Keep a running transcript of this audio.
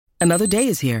Another day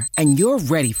is here, and you're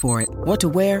ready for it. What to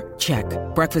wear? Check.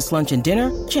 Breakfast, lunch, and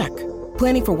dinner? Check.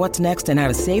 Planning for what's next and how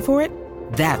to save for it?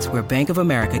 That's where Bank of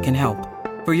America can help.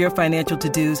 For your financial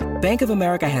to-dos, Bank of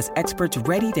America has experts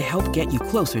ready to help get you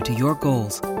closer to your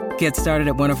goals. Get started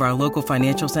at one of our local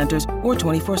financial centers or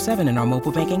 24/7 in our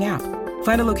mobile banking app.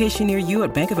 Find a location near you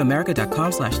at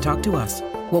bankofamerica.com/talktous.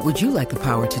 What would you like the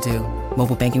power to do?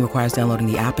 Mobile banking requires downloading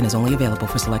the app and is only available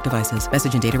for select devices.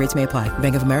 Message and data rates may apply.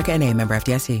 Bank of America NA, member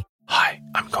FDIC. Hi,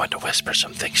 I'm going to whisper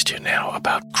some things to you now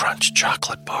about Crunch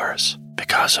chocolate bars.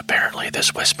 Because apparently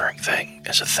this whispering thing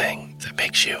is a thing that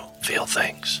makes you feel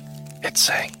things. It's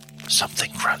saying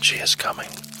something crunchy is coming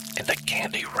in the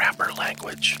candy wrapper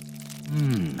language.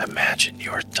 Imagine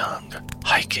your tongue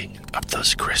hiking up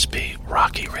those crispy,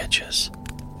 rocky ridges.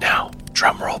 Now,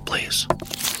 drum roll, please.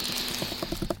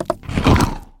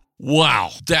 Wow,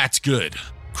 that's good.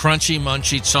 Crunchy,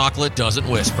 munchy chocolate doesn't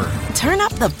whisper. Turn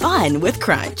up the fun with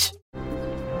Crunch.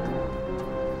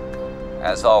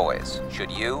 As always,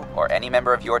 should you or any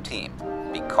member of your team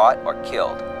be caught or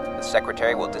killed, the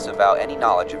Secretary will disavow any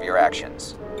knowledge of your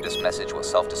actions. This message will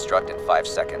self-destruct in 5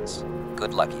 seconds.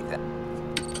 Good luck, Ethan.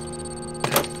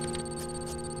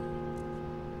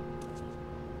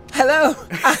 Hello,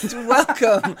 and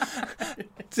welcome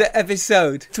to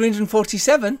episode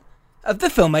 347 of the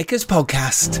Filmmakers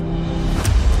Podcast.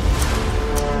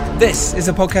 This is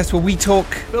a podcast where we talk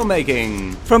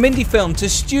filmmaking, from indie film to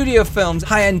studio films,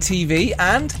 high-end TV,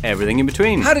 and everything in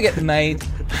between. How to get them made,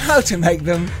 how to make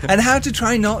them, and how to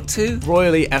try not to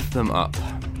royally F them up.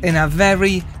 In our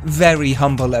very, very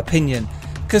humble opinion.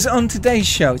 Because on today's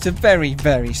show, it's a very,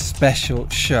 very special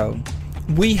show.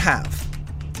 We have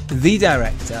the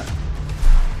director,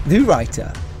 the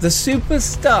writer, the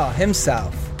superstar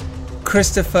himself,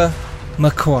 Christopher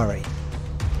McQuarrie.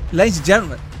 Ladies and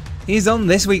gentlemen, he's on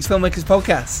this week's Filmmakers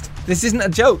Podcast. This isn't a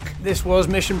joke. This was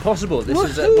Mission Possible. This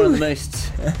is one of the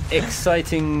most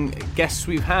exciting guests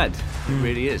we've had. It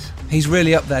really is. He's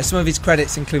really up there. Some of his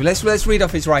credits include... Let's read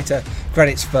off his writer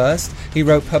credits first. He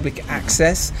wrote Public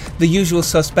Access, The Usual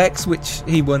Suspects, which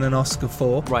he won an Oscar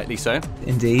for. Rightly so.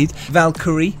 Indeed.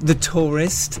 Valkyrie, The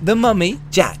Tourist, The Mummy,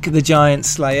 Jack the Giant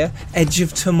Slayer, Edge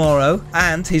of Tomorrow,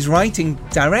 and his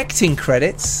directing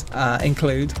credits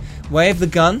include Way of the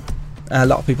Gun, a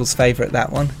lot of people's favourite,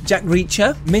 that one. Jack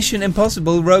Reacher, Mission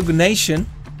Impossible Rogue Nation,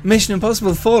 Mission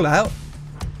Impossible Fallout,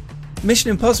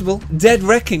 Mission Impossible Dead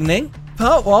Reckoning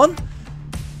Part 1,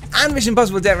 and Mission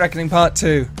Impossible Dead Reckoning Part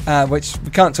 2, which we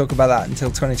can't talk about that until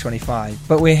 2025.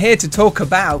 But we're here to talk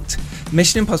about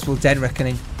Mission Impossible Dead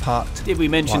Reckoning Part 1. Did we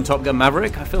mention Top Gun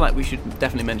Maverick? I feel like we should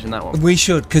definitely mention that one. We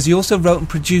should, because he also wrote and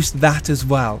produced that as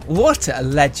well. What a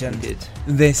legend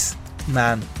this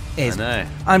man is. I know.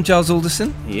 I'm Giles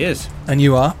Alderson. He is. And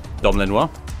you are? Dom Lenoir.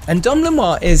 And Dom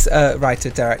Lenoir is a writer,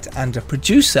 director, and a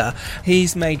producer.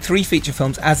 He's made 3 feature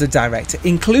films as a director,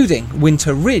 including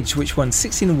Winter Ridge, which won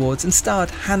 16 awards and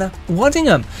starred Hannah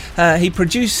Waddingham. He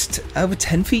produced over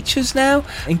 10 features now,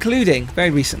 including, very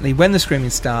recently, When the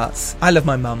Screaming Starts, I Love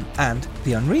My Mum, and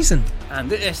The Unreason. And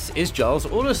this is Giles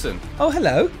Alderson. Oh,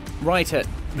 hello. Writer,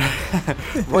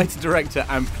 director,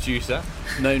 and producer,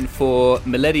 known for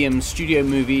Millennium studio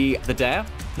movie The Dare.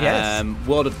 Yes.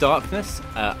 World of Darkness,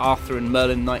 Arthur and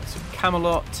Merlin Knights of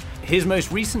Camelot. His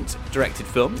most recent directed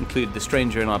film included The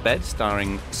Stranger in Our Bed,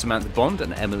 starring Samantha Bond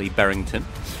and Emily Berrington.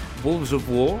 Wolves of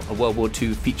War, a World War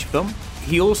II feature film.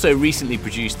 He also recently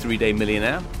produced 3-Day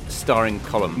Millionaire, starring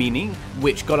Colm Meaney,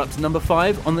 which got up to number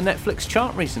 5 on the Netflix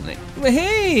chart recently.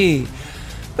 Hey!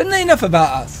 But enough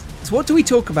about us. So what do we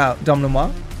talk about, Dom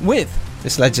Lenoir, with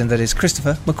this legend that is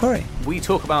Christopher McQuarrie? We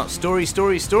talk about story.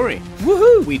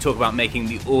 Woohoo! We talk about making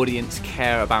the audience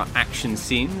care about action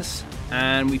scenes.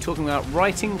 And we talk about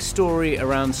writing story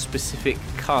around specific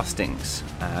castings.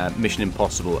 Mission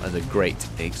Impossible as a great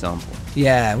example.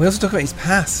 Yeah, we also talk about his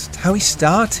past, how he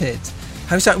started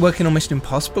working on Mission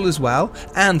Impossible as well,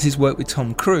 and his work with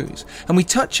Tom Cruise. And we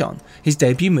touch on his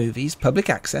debut movies, Public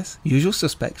Access, Usual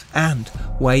Suspects, and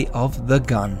Way of the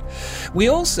Gun. We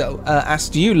also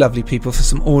asked you, lovely people, for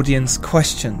some audience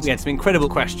questions. We had some incredible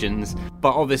questions,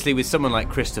 but obviously with someone like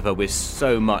Christopher with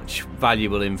so much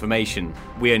valuable information,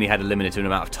 we only had a limited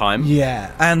amount of time.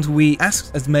 Yeah, and we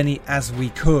asked as many as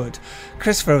we could.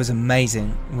 Christopher was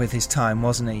amazing with his time,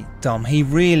 wasn't he, Dom? He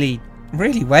really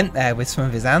went there with some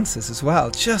of his answers as well.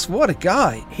 Just what a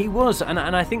guy. He was, and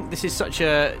I think this is such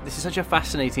a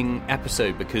fascinating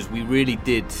episode because we really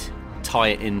did tie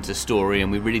it into story and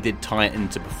we really did tie it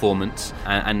into performance,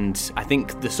 and I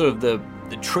think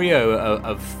the trio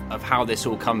of how this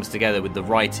all comes together with the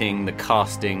writing, the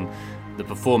casting, the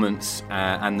performance,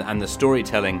 and the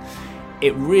storytelling,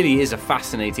 it really is a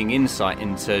fascinating insight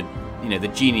into the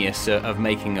genius of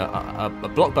making a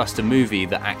blockbuster movie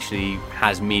that actually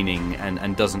has meaning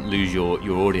and doesn't lose your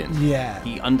audience. Yeah.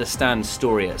 He understands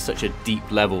story at such a deep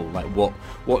level, like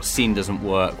what scene doesn't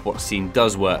work, what scene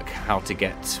does work, how to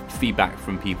get feedback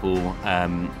from people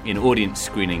in audience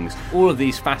screenings, all of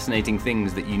these fascinating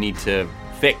things that you need to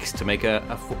fix to make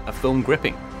a film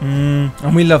gripping.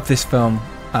 And we love this film.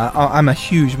 I'm a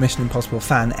huge Mission Impossible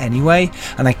fan anyway,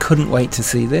 and I couldn't wait to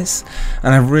see this,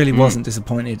 and I really wasn't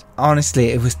disappointed. Honestly,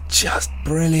 it was just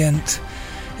brilliant.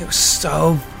 It was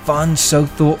so fun, so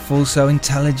thoughtful, so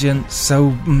intelligent, so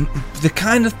the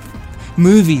kind of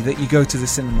movie that you go to the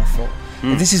cinema for.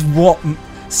 This is what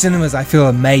cinemas, I feel,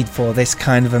 are made for, this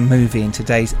kind of a movie in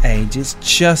today's age. It's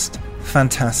just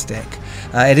fantastic.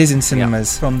 It is in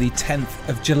cinemas from the 10th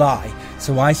of July.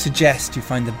 So I suggest you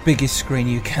find the biggest screen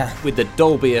you can. With the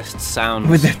dolbiest sound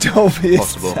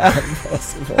possible.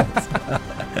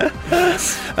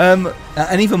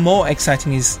 And even more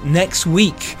exciting is next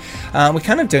week. We're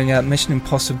kind of doing a Mission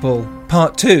Impossible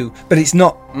Part 2, but it's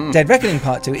not Dead Reckoning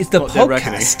Part 2. It's the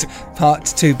podcast Part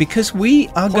 2, because we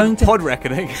are going to... Pod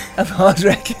Reckoning. Pod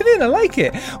Reckoning, I like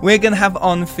it. We're going to have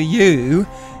on for you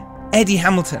Eddie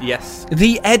Hamilton. Yes.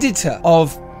 The editor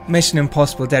of Mission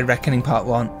Impossible Dead Reckoning Part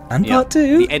 1 and Part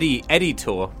 2. The Eddie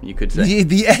tour, you could say.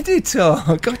 The editor.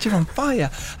 God, you're on fire.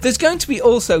 There's going to be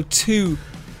also 2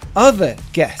 other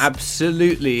guests.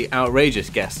 Absolutely outrageous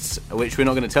guests, which we're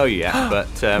not going to tell you yet, but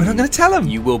we're not going to tell them.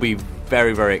 You will be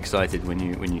very, very excited when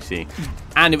you see.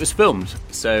 And it was filmed,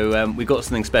 so we got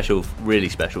something special, really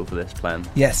special for this plan.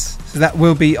 Yes, so that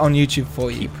will be on YouTube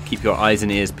for you. Keep your eyes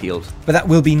and ears peeled. But that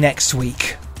will be next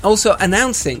week. Also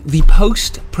announcing the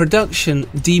Post-Production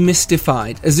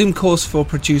Demystified, a Zoom course for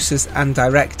producers and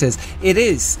directors. It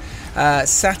is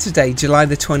Saturday, July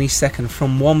the 22nd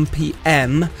from 1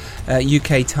 p.m.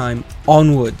 UK time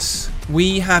onwards.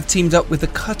 We have teamed up with the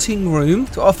Cutting Room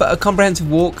to offer a comprehensive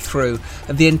walkthrough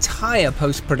of the entire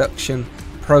post-production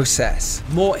process.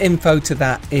 More info to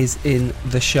that is in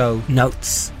the show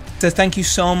notes. So thank you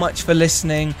so much for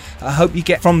listening. I hope you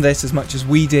get from this as much as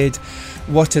we did.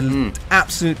 What an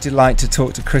absolute delight to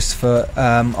talk to Christopher.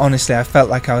 Honestly, I felt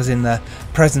like I was in the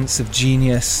presence of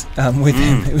genius with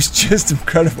him. It was just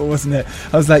incredible, wasn't it?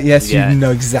 I was like, yes, you know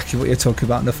exactly what you're talking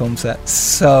about on the film set.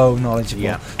 So knowledgeable.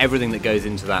 Yeah, everything that goes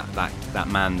into that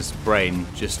man's brain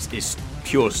just is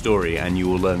pure story, and you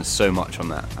will learn so much from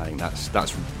that. I think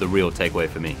that's the real takeaway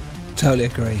for me. Totally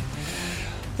agree.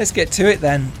 Let's get to it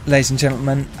then, ladies and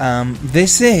gentlemen.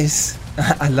 This is,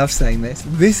 I love saying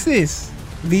this is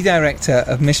the director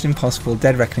of Mission Impossible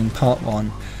Dead Reckoning Part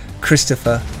 1,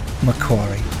 Christopher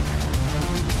McQuarrie.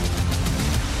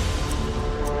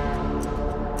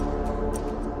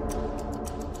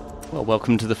 Well,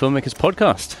 welcome to the Filmmakers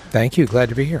Podcast. Thank you. Glad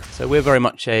to be here. So we're very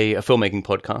much a filmmaking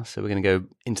podcast, so we're going to go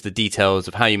into the details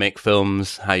of how you make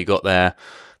films, how you got there,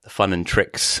 the fun and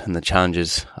tricks and the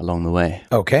challenges along the way.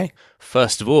 Okay.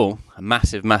 First of all, a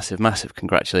massive, massive, massive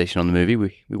congratulations on the movie.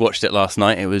 We watched it last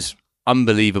night. It was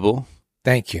unbelievable.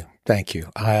 Thank you.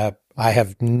 I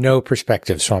have no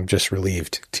perspective, so I'm just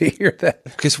relieved to hear that.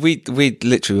 Because we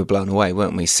literally were blown away,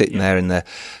 weren't we? Sitting there in the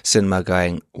cinema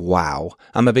going, wow.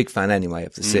 I'm a big fan anyway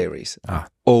of the series.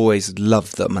 Always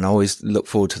loved them and I always look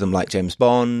forward to them like James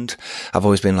Bond. I've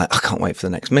always been like, I can't wait for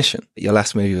the next mission. Your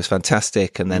last movie was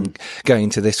fantastic. And then going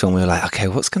into this one, we were like, okay,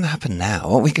 what's going to happen now?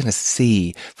 What are we going to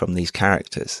see from these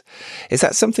characters? Is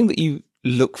that something that you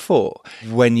look for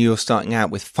when you're starting out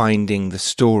with finding the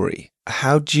story?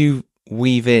 How do you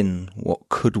weave in what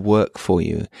could work for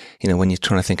you, when you're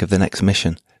trying to think of the next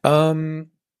mission? The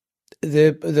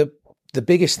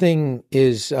biggest thing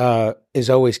is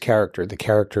always character, the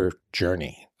character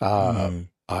journey.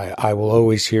 I will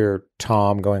always hear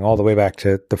Tom going all the way back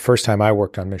to the first time I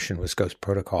worked on Mission was Ghost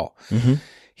Protocol. Mm-hmm.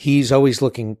 He's always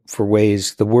looking for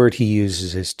ways, the word he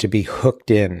uses is to be hooked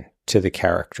in to the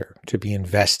character, to be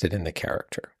invested in the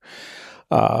character.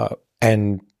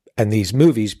 And these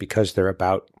movies, because they're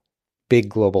about big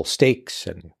global stakes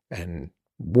and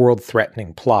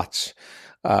world-threatening plots,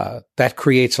 that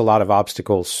creates a lot of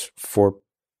obstacles for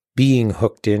being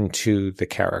hooked into the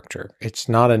character. It's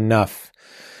not enough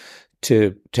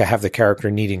to have the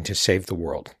character needing to save the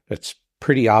world. It's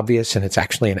pretty obvious, and it's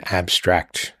actually an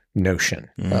abstract notion.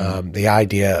 The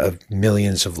idea of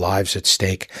millions of lives at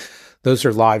stake, those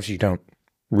are lives you don't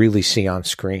really see on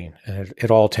screen, and it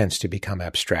all tends to become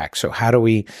abstract. So how do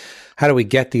we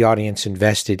get the audience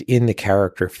invested in the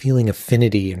character, feeling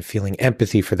affinity and feeling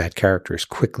empathy for that character as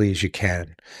quickly as you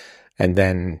can, and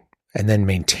then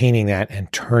maintaining that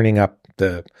and turning up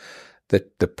the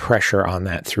pressure on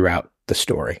that throughout the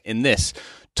story. In this,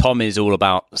 Tom is all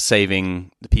about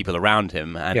saving the people around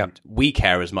him, and we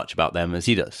care as much about them as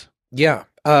he does. Yeah.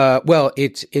 Well,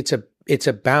 it's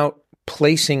about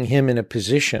placing him in a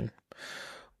position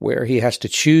where he has to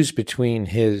choose between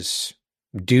his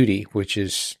duty, which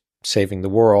is saving the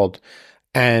world,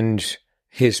 and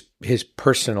his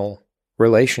personal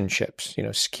relationships,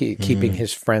 keeping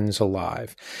his friends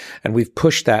alive. And we've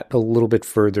pushed that a little bit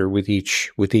further with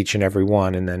each and every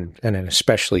one, and then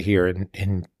especially here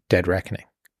in Dead Reckoning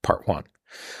Part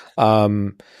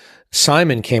 1.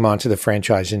 Simon came onto the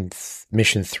franchise in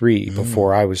Mission 3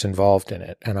 before I was involved in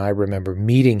it, and I remember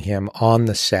meeting him on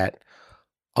the set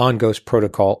on Ghost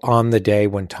Protocol on the day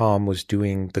when Tom was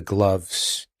doing the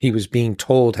gloves. He was being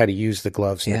told how to use the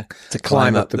gloves to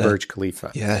climb up the Burj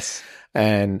Khalifa. Yes.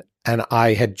 And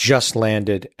I had just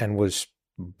landed and was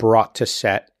brought to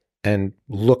set and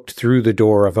looked through the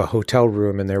door of a hotel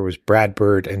room, and there was Brad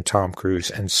Bird and Tom Cruise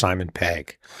and Simon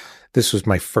Pegg. This was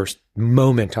my first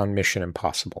moment on Mission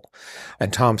Impossible.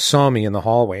 And Tom saw me in the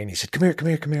hallway and he said, come here,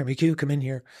 McHugh, come in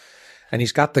here. And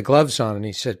he's got the gloves on, and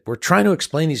he said, we're trying to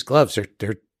explain these gloves.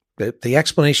 The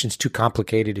explanation's too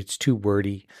complicated. It's too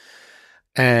wordy.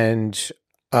 And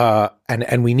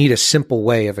we need a simple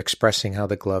way of expressing how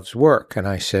the gloves work. And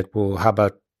I said, well, how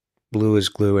about blue is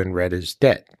glue and red is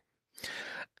dead?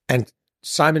 And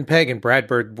Simon Pegg and Brad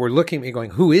Bird were looking at me going,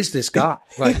 who is this guy?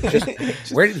 Like,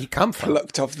 where did he come from?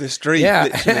 Plucked off the street. Yeah.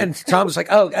 Literally. And Tom was like,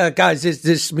 guys, this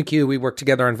is McHugh. We worked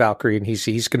together on Valkyrie, and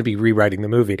he's going to be rewriting the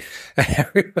movie. And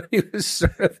everybody was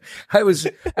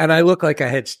and I looked like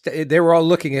they were all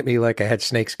looking at me like I had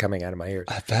snakes coming out of my ears.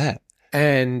 I bet.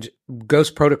 And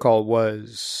Ghost Protocol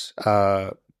was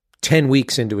 10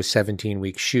 weeks into a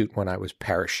 17-week shoot when I was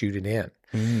parachuted in.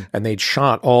 And they'd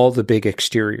shot all the big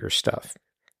exterior stuff.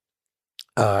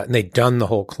 And they'd done the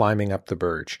whole climbing up the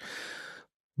Burj,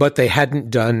 but they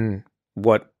hadn't done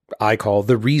what I call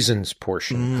the reasons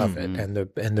portion of it. And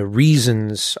the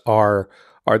reasons are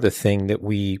the thing that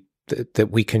we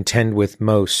contend with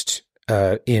most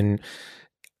in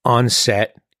on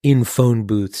set, in phone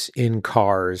booths, in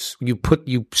cars. You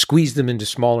squeeze them into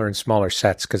smaller and smaller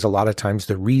sets because a lot of times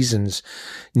the reasons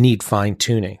need fine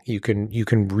tuning. You can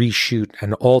reshoot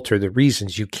and alter the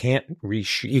reasons. You can't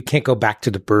reshoot. You can't go back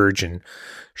to the Burj and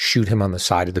shoot him on the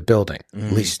side of the building,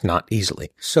 at least not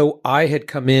easily. So I had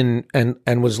come in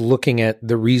and was looking at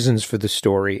the reasons for the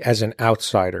story as an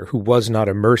outsider who was not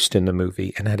immersed in the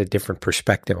movie and had a different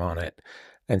perspective on it,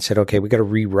 and said, okay, we got to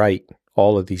rewrite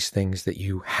all of these things that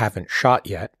you haven't shot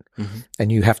yet,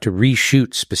 and you have to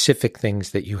reshoot specific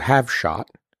things that you have shot,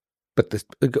 but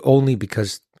only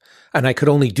because, and I could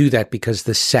only do that because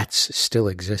the sets still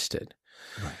existed.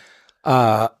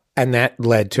 Right. And that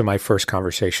led to my first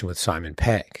conversation with Simon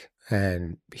Pegg.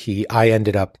 And I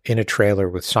ended up in a trailer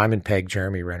with Simon Pegg,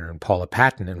 Jeremy Renner, and Paula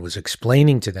Patton, and was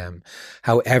explaining to them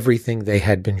how everything they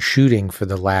had been shooting for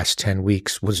the last 10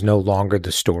 weeks was no longer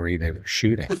the story they were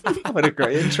shooting. What a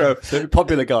great intro. So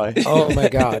popular guy. Oh my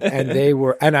God. And they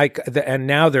were, and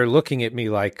now they're looking at me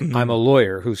like I'm a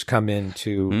lawyer who's come in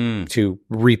to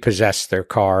repossess their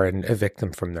car and evict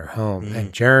them from their home.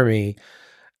 And Jeremy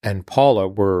and Paula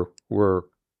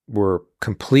were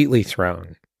completely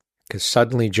thrown, because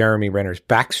suddenly Jeremy Renner's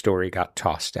backstory got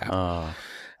tossed out.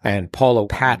 And Paula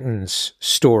Patton's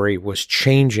story was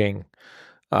changing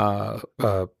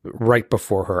right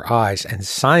before her eyes. And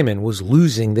Simon was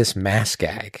losing this mass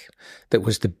gag that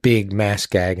was the big mass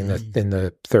gag in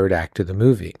the third act of the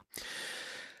movie.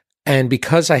 And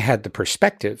because I had the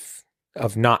perspective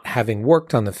of not having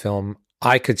worked on the film,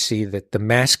 I could see that the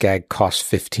mass gag cost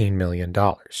 $15 million.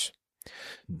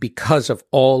 Because of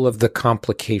all of the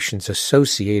complications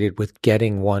associated with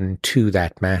getting one to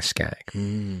that mass gag.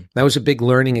 That was a big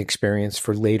learning experience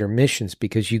for later missions,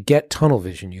 because you get tunnel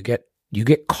vision. You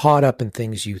get caught up in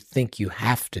things you think you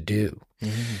have to do,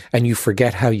 and you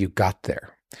forget how you got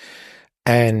there.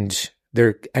 And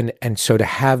so to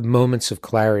have moments of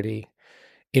clarity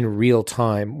in real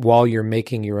time while you're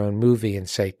making your own movie and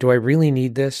say, do I really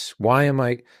need this? Why am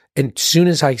I? And as soon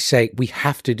as I say, we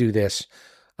have to do this,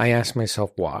 I ask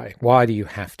myself, why? Why do you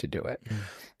have to do it?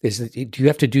 Do you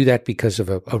have to do that because of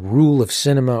a rule of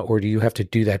cinema, or do you have to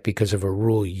do that because of a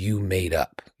rule you made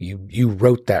up? You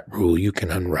wrote that rule. You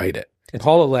can unwrite it. And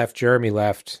Paula left. Jeremy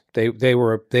left. They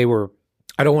were.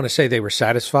 I don't want to say they were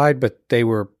satisfied, but they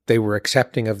were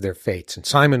accepting of their fates. And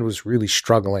Simon was really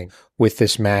struggling with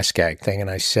this mass gag thing. And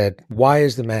I said, why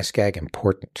is the mass gag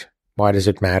important? Why does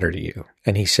it matter to you?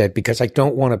 And he said, because I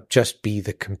don't want to just be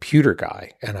the computer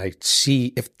guy. And I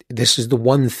see if this is the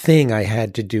one thing I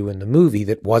had to do in the movie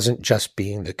that wasn't just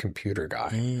being the computer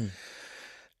guy.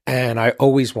 And I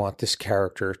always want this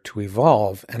character to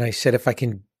evolve. And I said, if I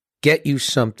can get you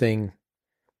something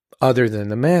other than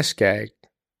the mask gag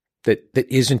that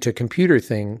isn't a computer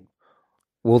thing,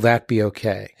 will that be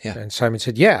okay? Yeah. And Simon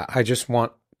said, yeah, I just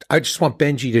want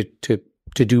Benji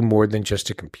to do more than just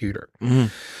a computer.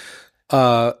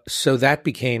 So that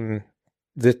became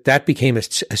a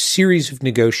series of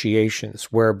negotiations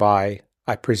whereby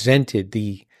I presented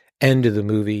the end of the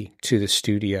movie to the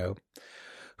studio,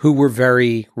 who were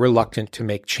very reluctant to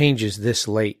make changes this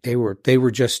late. They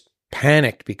were just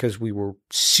panicked because we were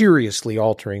seriously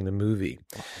altering the movie.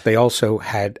 They also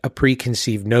had a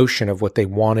preconceived notion of what they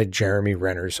wanted Jeremy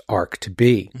Renner's arc to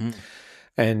be.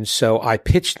 And so I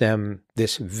pitched them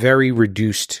this very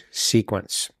reduced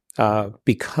sequence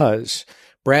because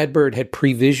Brad Bird had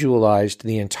pre-visualized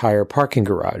the entire parking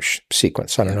garage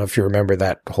sequence. I don't know if you remember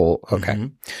that whole. Okay.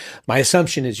 My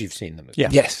assumption is you've seen the movie. Yeah.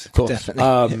 Yes, of course.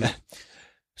 Definitely.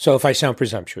 So if I sound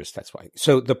presumptuous, that's why.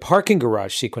 So the parking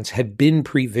garage sequence had been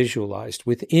pre-visualized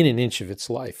within an inch of its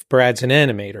life. Brad's an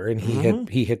animator, and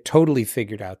he had totally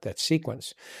figured out that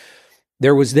sequence.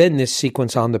 There was then this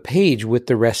sequence on the page with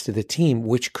the rest of the team,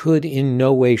 which could in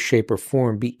no way, shape, or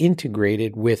form be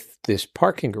integrated with this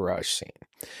parking garage scene.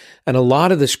 And a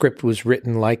lot of the script was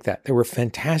written like that. There were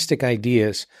fantastic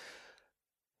ideas,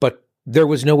 but there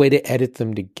was no way to edit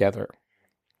them together.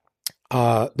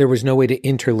 There was no way to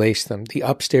interlace them. The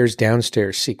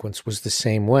upstairs-downstairs sequence was the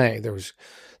same way. There was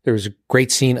a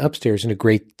great scene upstairs and a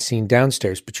great scene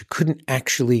downstairs, but you couldn't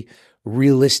actually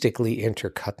realistically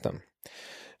intercut them.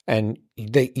 And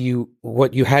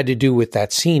what you had to do with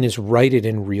that scene is write it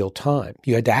in real time.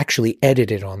 You had to actually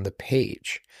edit it on the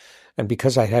page. And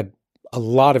because I had a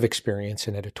lot of experience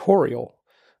in editorial,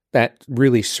 that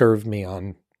really served me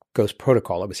on Ghost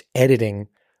Protocol. I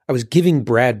was giving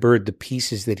Brad Bird the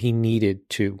pieces that he needed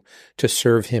to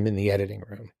serve him in the editing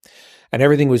room. And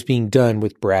everything was being done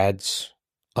with Brad's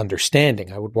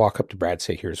understanding. I would walk up to Brad and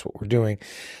say, here's what we're doing.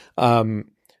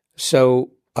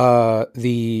 So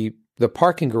the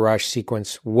parking garage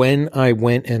sequence, when I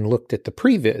went and looked at the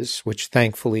previs, which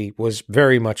thankfully was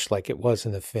very much like it was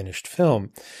in the finished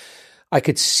film, I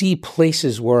could see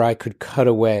places where I could cut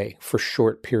away for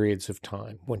short periods of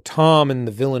time. When Tom and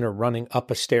the villain are running up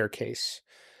a staircase,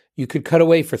 you could cut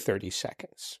away for 30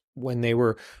 seconds. When they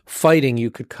were fighting,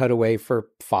 you could cut away for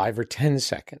 5 or 10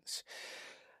 seconds.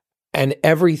 And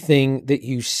everything that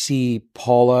you see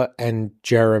Paula and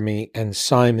Jeremy and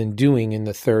Simon doing in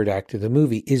the third act of the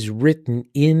movie is written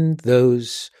in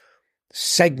those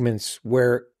segments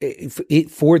where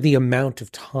for the amount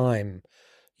of time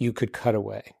you could cut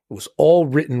away. It was all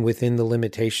written within the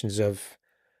limitations of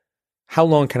how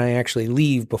long can I actually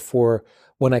leave before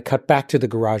when I cut back to the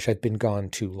garage, I'd been gone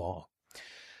too long.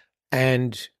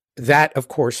 And that, of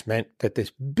course, meant that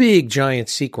this big giant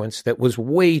sequence that was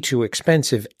way too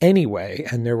expensive anyway,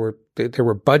 and there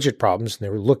were budget problems and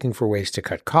they were looking for ways to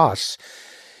cut costs,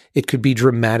 it could be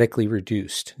dramatically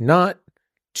reduced, not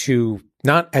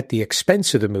at the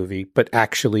expense of the movie, but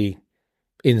actually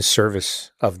in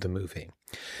service of the movie.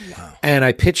 Wow. And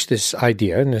I pitched this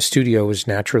idea, and the studio was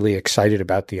naturally excited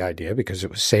about the idea because it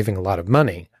was saving a lot of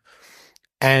money.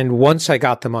 And once I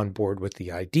got them on board with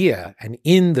the idea, and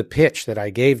in the pitch that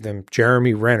I gave them,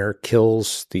 Jeremy Renner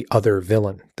kills the other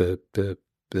villain, the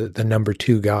number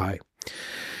 2 guy,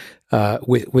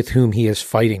 with whom he is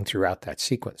fighting throughout that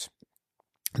sequence.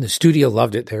 And the studio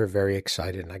loved it. They were very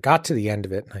excited. And I got to the end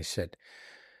of it, and I said,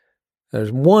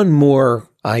 there's one more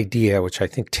idea which I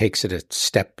think takes it a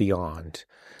step beyond.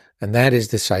 And that is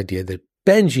this idea that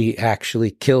Benji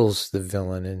actually kills the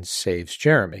villain and saves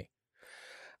Jeremy.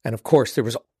 And of course, there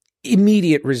was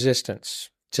immediate resistance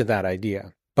to that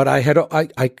idea. But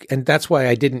and that's why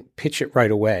I didn't pitch it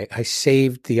right away. I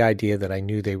saved the idea that I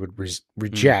knew they would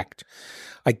reject.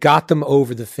 I got them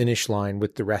over the finish line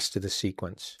with the rest of the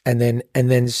sequence, and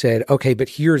then said, okay, but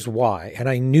here's why. And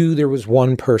I knew there was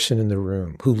one person in the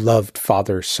room who loved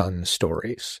father-son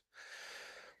stories.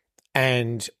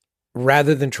 And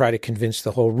rather than try to convince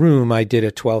the whole room, I did a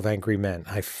 12 Angry Men.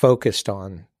 I focused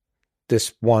on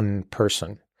this one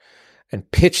person and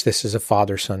pitched this as a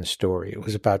father-son story. It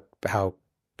was about how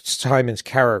Simon's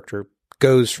character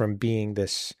goes from being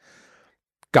this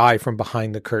guy from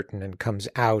behind the curtain and comes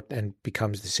out and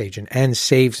becomes this agent and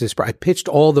saves this. I pitched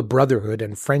all the brotherhood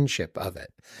and friendship of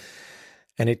it.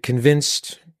 And it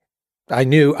convinced, I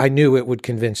knew it would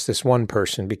convince this one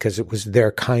person because it was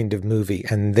their kind of movie.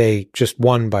 And they just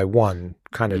one by one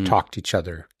kind of talked each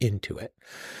other into it.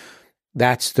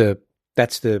 That's the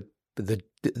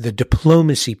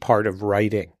diplomacy part of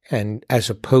writing. And as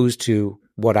opposed to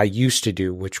what I used to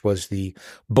do, which was the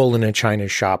bull in a china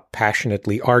shop,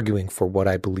 passionately arguing for what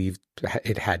I believed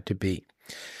it had to be.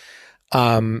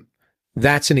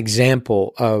 That's an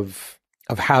example of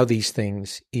how these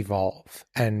things evolve.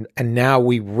 And now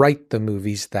we write the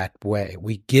movies that way.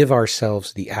 We give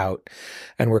ourselves the out,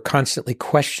 and we're constantly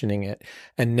questioning it.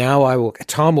 And now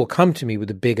Tom will come to me with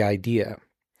a big idea,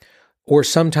 or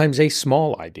sometimes a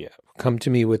small idea. Come to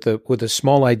me with a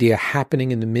small idea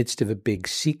happening in the midst of a big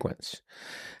sequence.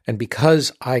 And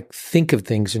because I think of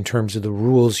things in terms of the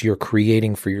rules you're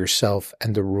creating for yourself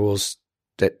and the rules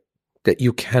that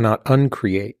you cannot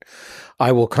uncreate,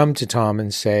 I will come to Tom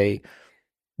and say,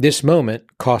 this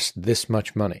moment costs this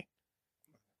much money,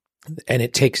 and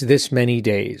it takes this many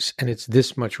days, and it's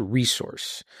this much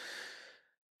resource.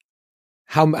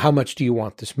 How much do you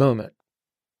want this moment?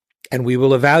 And we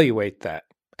will evaluate that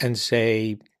and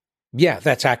say, yeah,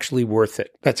 that's actually worth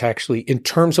it. That's actually, in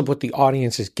terms of what the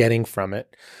audience is getting from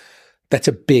it, that's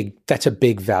a big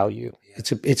value.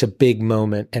 It's a big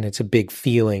moment, and it's a big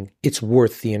feeling. It's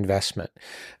worth the investment.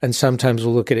 And sometimes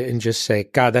we'll look at it and just say,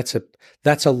 God, that's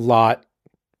a lot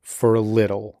for a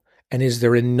little. And is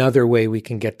there another way we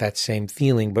can get that same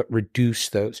feeling but reduce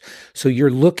those? So when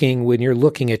you're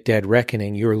looking at Dead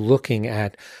Reckoning, you're looking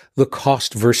at the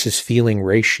cost versus feeling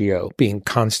ratio being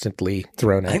constantly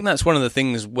thrown out. I think that's one of the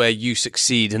things where you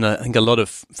succeed, and I think a lot of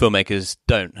filmmakers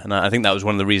don't. And I think that was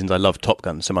one of the reasons I love Top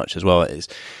Gun so much as well, is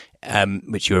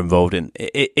which you're involved in.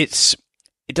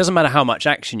 It doesn't matter how much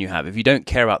action you have. If you don't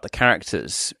care about the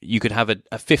characters, you could have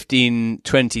a 15,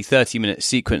 20, 30-minute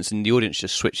sequence and the audience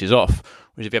just switches off.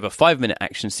 Whereas if you have a 5-minute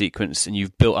action sequence and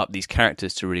you've built up these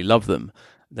characters to really love them,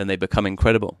 then they become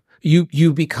incredible. You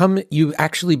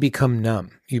actually become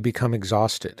numb. You become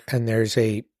exhausted. And there's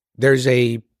a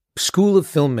school of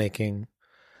filmmaking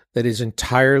that is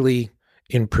entirely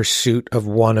in pursuit of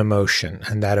one emotion,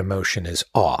 and that emotion is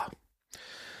awe.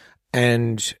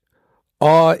 And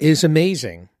awe is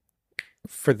amazing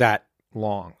for that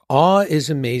long. Awe is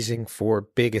amazing for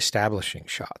big establishing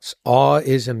shots. Awe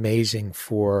is amazing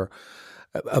for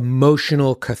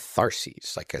emotional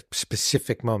catharses, like a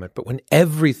specific moment. But when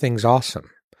everything's awesome,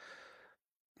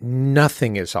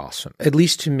 nothing is awesome. At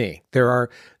least to me. There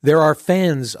are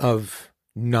fans of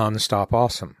nonstop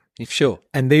awesome. Sure.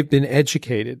 And they've been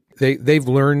educated. They've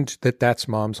learned that that's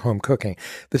mom's home cooking.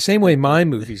 The same way my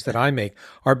movies that I make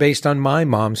are based on my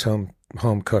mom's home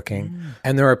cooking.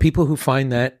 And there are people who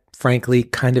find that, frankly,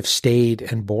 kind of staid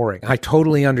and boring. I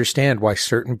totally understand why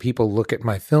certain people look at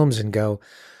my films and go,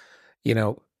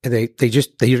 they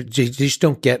just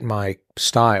don't get my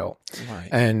style. Right.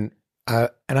 And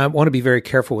I want to be very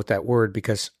careful with that word,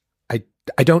 because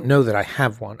I don't know that I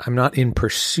have one. I'm not in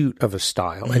pursuit of a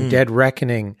style. And Dead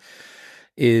Reckoning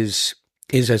is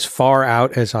as far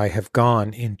out as I have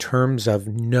gone in terms of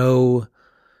no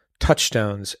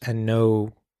touchstones and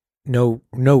no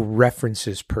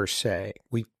references per se.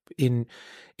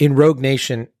 In Rogue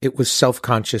Nation, it was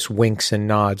self-conscious winks and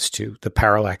nods to The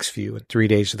Parallax View and 3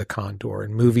 Days of the Condor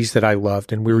and movies that I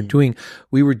loved, and we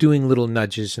were doing little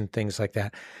nudges and things like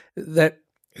that. That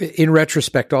in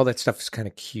retrospect, all that stuff is kind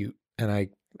of cute, and I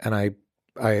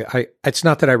it's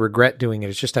not that I regret doing it.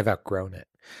 It's just I've outgrown it.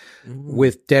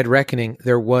 With Dead Reckoning,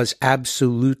 there was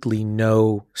absolutely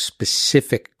no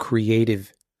specific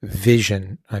creative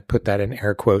vision. I put that in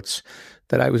air quotes,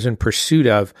 that I was in pursuit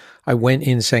of. I went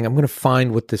in saying, I'm going to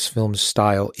find what this film's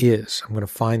style is. I'm going to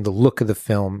find the look of the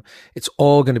film. It's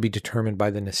all going to be determined by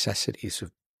the necessities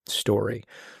of story.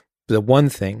 The one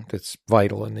thing that's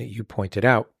vital and that you pointed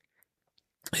out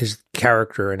is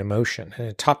character and emotion. And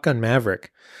in Top Gun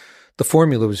Maverick, the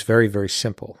formula was very, very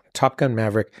simple. Top Gun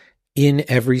Maverick, in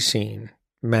every scene,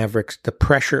 the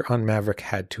pressure on Maverick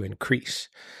had to increase.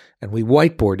 And we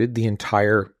whiteboarded the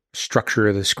entire structure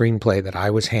of the screenplay that I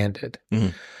was handed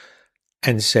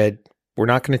and said, we're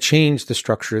not going to change the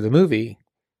structure of the movie.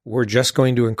 We're just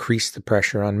going to increase the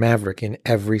pressure on Maverick in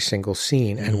every single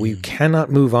scene. And we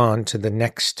cannot move on to the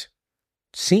next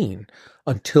scene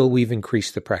until we've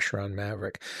increased the pressure on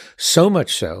Maverick. So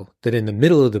much so that in the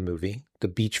middle of the movie, the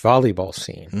beach volleyball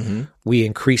scene, we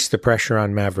increased the pressure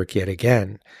on Maverick yet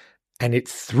again. And it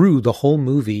threw the whole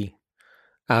movie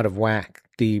out of whack.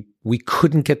 We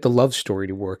couldn't get the love story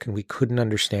to work, and we couldn't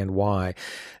understand why.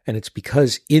 And it's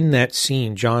because in that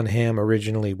scene, John Hamm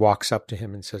originally walks up to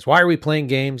him and says, "Why are we playing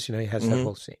games?" He has that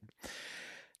whole scene.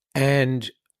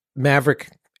 And Maverick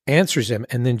answers him,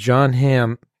 and then John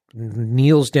Hamm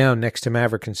kneels down next to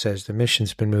Maverick and says, "The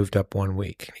mission's been moved up 1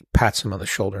 week." And he pats him on the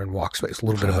shoulder and walks away. It's a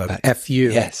little bit of a F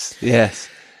you. Yes.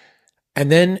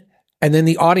 And then And then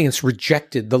the audience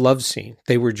rejected the love scene.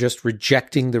 They were just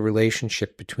rejecting the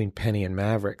relationship between Penny and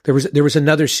Maverick. There was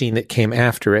another scene that came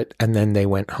after it, and then they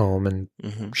went home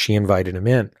and she invited him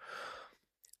in.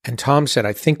 And Tom said,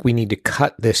 I think we need to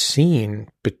cut this scene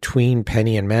between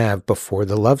Penny and Mav before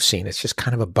the love scene. It's just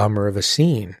kind of a bummer of a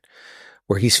scene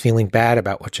where he's feeling bad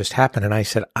about what just happened. And I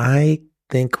said, I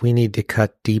think we need to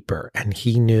cut deeper. And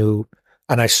he knew,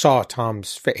 and I saw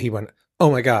Tom's face. He went, oh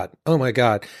my God.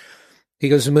 He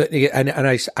goes, and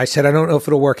I said, I don't know if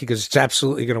it'll work. He goes, it's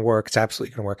absolutely going to work. It's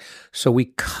absolutely going to work. So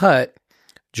we cut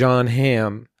John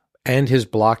Hamm and his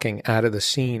blocking out of the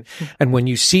scene. And when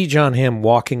you see John Hamm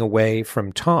walking away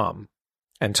from Tom,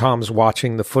 and Tom's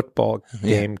watching the football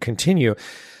game continue,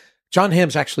 John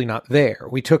Hamm's actually not there.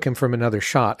 We took him from another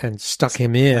shot and stuck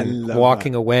him in,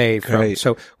 walking away from.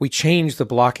 So we changed the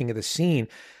blocking of the scene.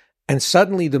 And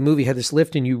suddenly the movie had this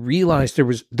lift, and you realized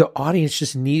the audience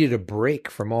just needed a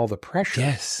break from all the pressure.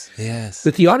 Yes.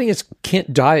 But the audience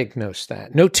can't diagnose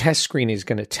that. No test screen is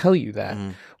going to tell you that.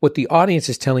 What the audience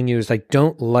is telling you is, I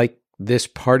don't like this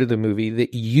part of the movie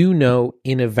that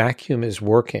in a vacuum is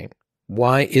working.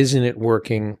 Why isn't it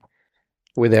working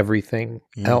with everything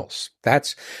else?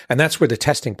 That's where the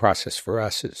testing process for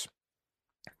us is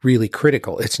really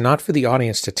critical. It's not for the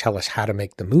audience to tell us how to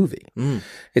make the movie.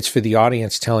 It's for the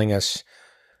audience telling us,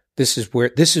 this is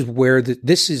where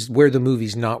the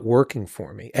movie's not working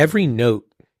for me. Every note,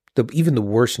 even the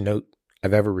worst note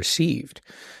I've ever received,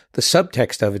 the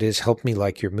subtext of it is, help me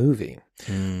like your movie.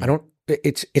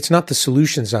 It's not the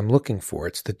solutions I'm looking for.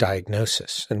 It's the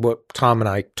diagnosis. And what Tom and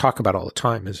I talk about all the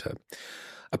time is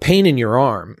a pain in your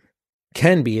arm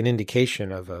can be an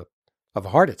indication of a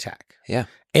heart attack. Yeah.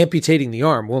 Amputating the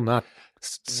arm will not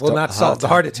solve the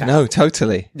heart attack. No,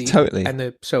 totally.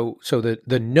 And so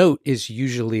the note is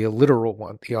usually a literal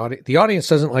one. The audience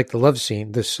doesn't like the love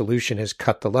scene. The solution is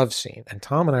cut the love scene. And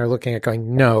Tom and I are looking at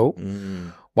going, no,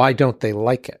 why don't they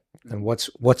like it? And what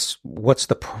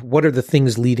are the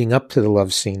things leading up to the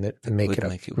love scene that make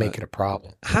it a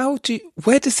problem?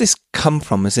 Where does this come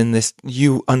from, as in this,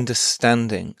 you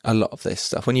understanding a lot of this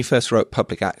stuff? When you first wrote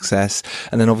Public Access,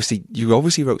 and then you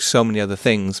wrote so many other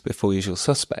things before Usual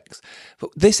Suspects, but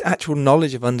this actual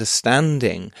knowledge of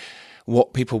understanding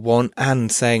what people want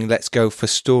and saying, let's go for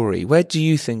story, where do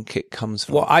you think it comes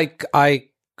from? Well, I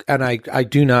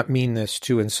do not mean this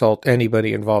to insult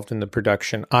anybody involved in the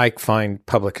production. I find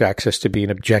Public Access to be an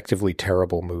objectively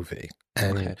terrible movie.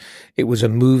 And it was a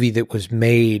movie that was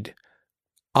made,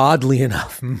 oddly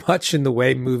enough, much in the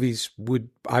way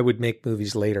I would make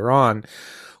movies later on.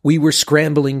 We were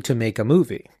scrambling to make a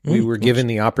movie. We were given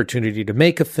the opportunity to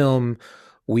make a film.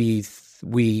 We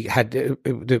had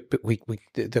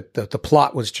the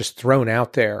plot was just thrown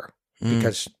out there,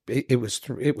 because it was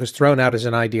thrown out as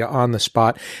an idea on the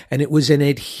spot, and it was an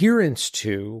adherence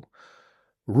to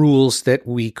rules that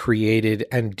we created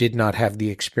and did not have the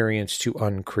experience to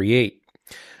uncreate.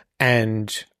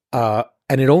 And it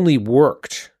only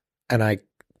worked, and I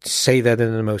say that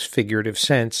in the most figurative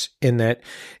sense, in that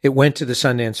it went to the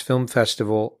Sundance Film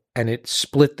Festival and it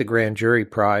split the grand jury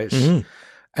prize.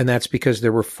 And that's because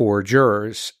there were 4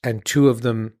 jurors, and 2 of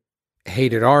them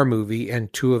hated our movie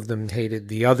and 2 of them hated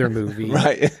the other movie.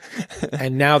 Right.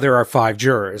 And now there are 5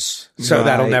 jurors. So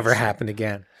that'll never happen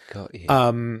again. Got you.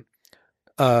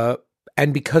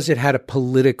 And because it had a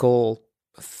political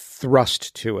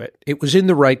thrust to it, it was in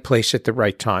the right place at the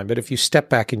right time. But if you step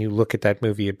back and you look at that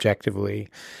movie objectively,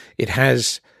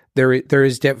 there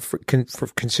is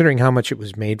considering how much it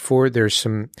was made for, there's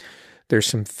some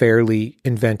fairly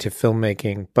inventive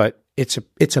filmmaking, but it's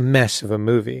a mess of a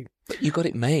movie. But you got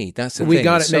it made. That's the we thing.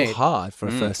 got it's it made. so hard for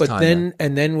a first but time.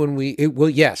 Then when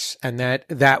yes, and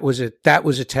that was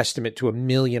a testament to a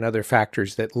million other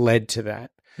factors that led to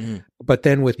that. But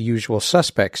then with Usual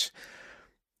Suspects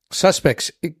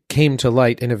came to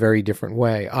light in a very different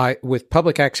way. With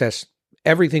Public Access,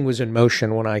 everything was in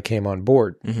motion when I came on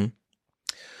board.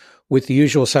 With The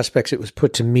Usual Suspects, it was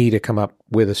put to me to come up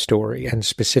with a story, and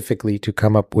specifically to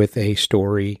come up with a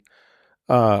story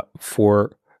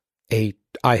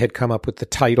I had come up with the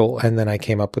title, and then I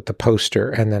came up with the poster,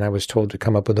 and then I was told to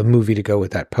come up with a movie to go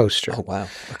with that poster. Oh, wow.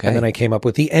 Okay. And then I came up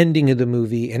with the ending of the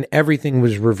movie, and everything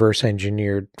was reverse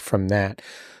engineered from that.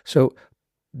 So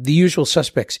The Usual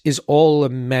Suspects is all a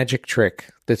magic trick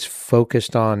that's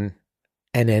focused on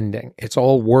an ending. It's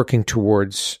all working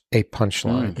towards a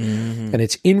punchline. And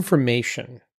it's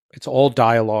information. It's all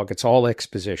dialogue. It's all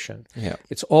exposition. Yeah.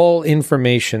 It's all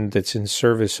information that's in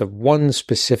service of one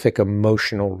specific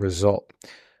emotional result.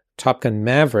 Top Gun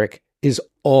Maverick is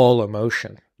all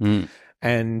emotion.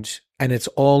 And it's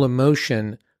all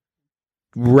emotion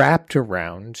wrapped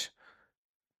around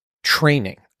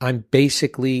training. I'm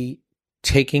basically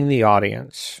taking the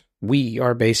audience. We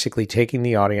are basically taking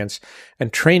the audience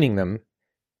and training them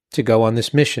to go on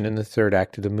this mission in the third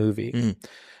act of the movie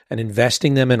and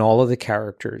investing them in all of the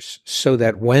characters so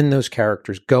that when those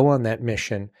characters go on that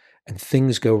mission and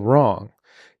things go wrong,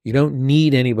 you don't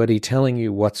need anybody telling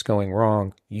you what's going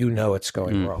wrong. You know it's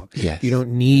going wrong. Yes. You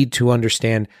don't need to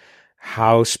understand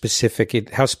how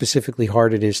specifically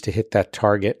hard it is to hit that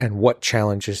target and what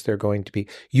challenges they're going to be.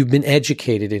 You've been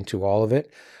educated into all of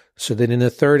it so that in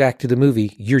the third act of the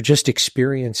movie, you're just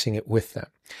experiencing it with them.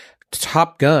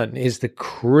 Top Gun is the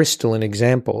crystalline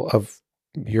example of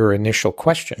your initial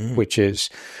question, which is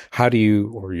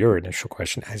your initial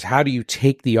question is how do you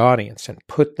take the audience and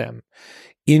put them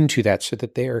into that so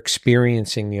that they are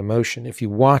experiencing the emotion? If you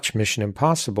watch Mission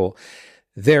Impossible,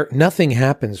 nothing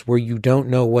happens where you don't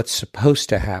know what's supposed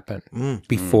to happen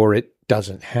before it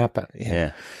doesn't happen.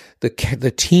 Yeah.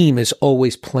 The team is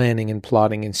always planning and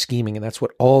plotting and scheming, and that's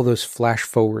what all those flash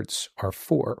forwards are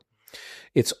for.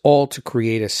 It's all to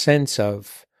create a sense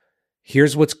of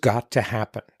here's what's got to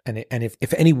happen. And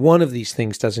if any one of these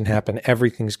things doesn't happen,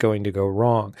 everything's going to go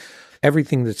wrong.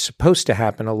 Everything that's supposed to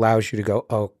happen allows you to go,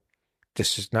 oh,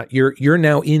 this is not, you're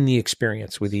now in the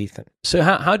experience with Ethan. So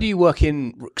how do you work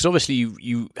in, because obviously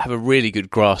you have a really good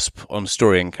grasp on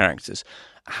story and characters.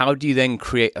 How do you then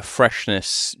create a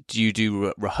freshness? Do you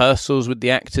do rehearsals with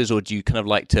the actors, or do you kind of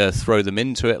like to throw them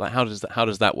into it? Like how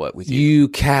does that work with you? You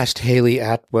cast Haley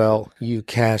Atwell, you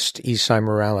cast Esai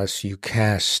Morales, you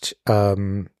cast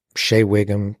Shea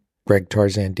Wiggum, Greg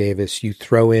Tarzan Davis. You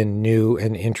throw in new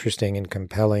and interesting and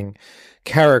compelling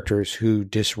characters who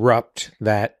disrupt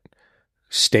that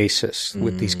stasis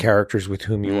with these characters with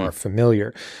whom you are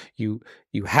familiar. You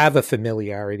have a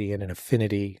familiarity and an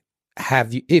affinity.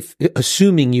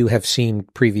 Assuming you have seen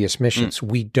previous missions,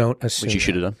 we don't assume, which you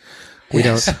should have done. We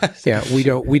don't. Yeah,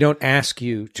 we don't ask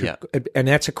you to, and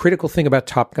that's a critical thing about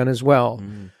Top Gun as well.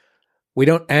 We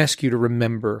don't ask you to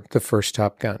remember the first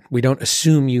Top Gun. We don't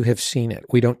assume you have seen it.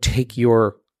 We don't take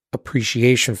your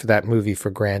appreciation for that movie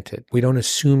for granted. We don't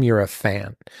assume you're a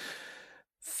fan.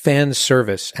 Fan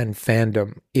service and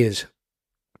fandom is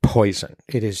poison.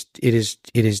 It is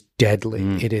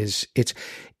deadly.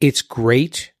 It's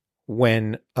great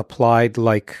when applied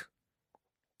like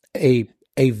a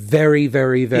very,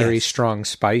 very, very strong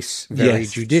spice, very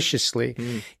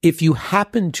judiciously. If you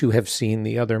happen to have seen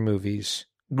the other movies,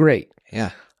 great.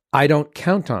 Yeah. I don't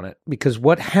count on it because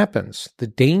what happens, the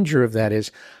danger of that is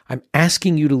I'm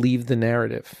asking you to leave the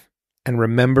narrative and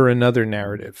remember another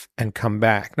narrative and come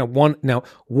back.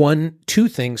 Two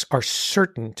things are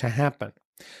certain to happen.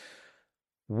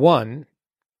 One,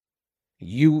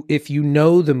 if you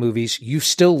know the movies, you've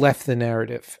still left the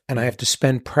narrative, and I have to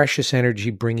spend precious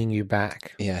energy bringing you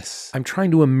back. Yes. I'm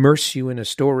trying to immerse you in a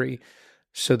story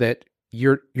so that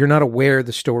you're not aware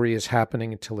the story is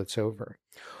happening until it's over.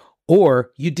 Or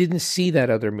you didn't see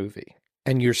that other movie,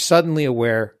 and you're suddenly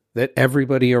aware that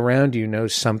everybody around you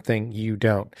knows something you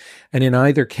don't. And in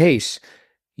either case,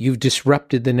 you've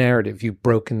disrupted the narrative, you've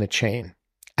broken the chain,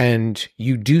 and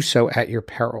you do so at your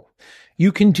peril.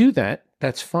 You can do that.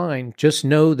 That's fine. Just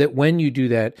know that when you do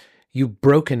that, you've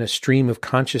broken a stream of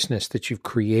consciousness that you've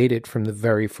created from the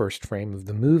very first frame of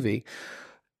the movie,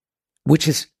 which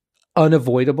is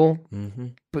unavoidable,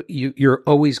 but you're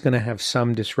always going to have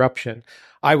some disruption.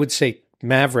 I would say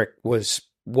Maverick was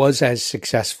as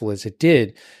successful as it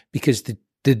did because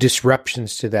the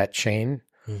disruptions to that chain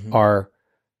are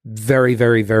very,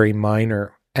 very, very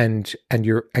minor, and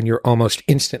you're almost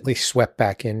instantly swept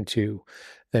back into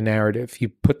the narrative. You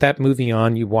put that movie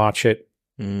on, you watch it,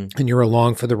 and you're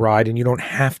along for the ride, and you don't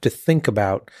have to think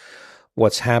about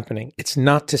what's happening. It's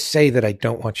not to say that I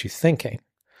don't want you thinking.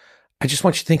 I just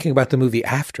want you thinking about the movie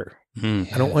after. I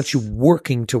don't want you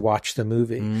working to watch the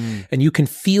movie. And you can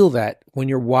feel that when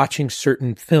you're watching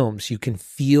certain films. You can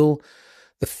feel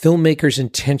the filmmaker's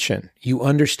intention. You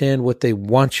understand what they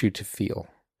want you to feel.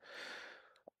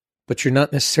 But you're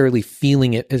not necessarily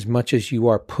feeling it as much as you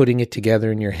are putting it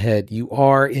together in your head. You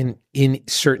are, in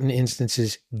certain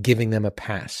instances, giving them a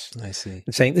pass. I see.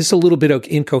 And saying, this is a little bit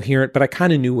incoherent, but I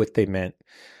kind of knew what they meant.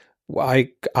 I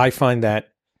find that,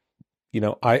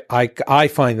 I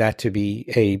find that to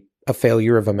be a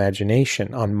failure of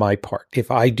imagination on my part.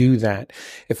 If I do that,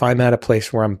 if I'm at a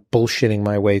place where I'm bullshitting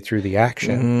my way through the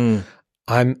action,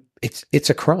 it's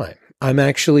a crime. I'm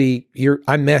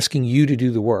asking you to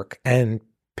do the work and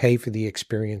pay for the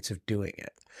experience of doing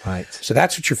it. Right. So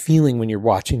that's what you're feeling when you're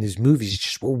watching these movies. It's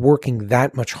just we're working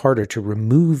that much harder to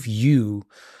remove you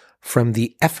from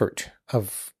the effort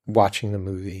of watching the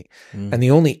movie. And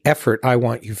the only effort I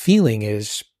want you feeling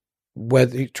is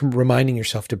reminding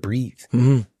yourself to breathe.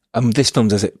 This film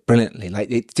does it brilliantly.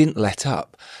 Like, it didn't let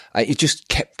up. It just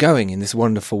kept going in this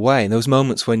wonderful way. And those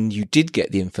moments when you did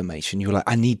get the information, you were like,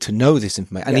 I need to know this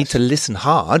information. I need to listen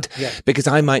hard because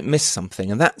I might miss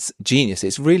something. And that's genius.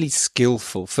 It's really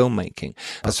skillful filmmaking.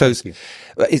 I suppose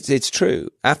it's true.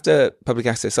 After Public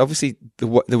Access, obviously,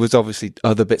 there was obviously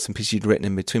other bits and pieces you'd written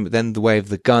in between, but then The Way of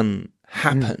the Gun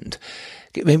happened.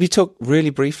 Maybe talk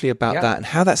really briefly about that and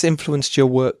how that's influenced your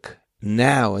work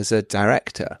now as a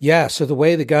director. Yeah, so The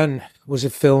Way of the Gun was a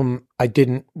film I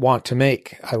didn't want to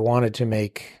make. I wanted to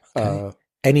make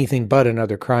anything but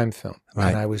another crime film. Right.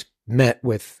 And I was met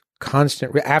with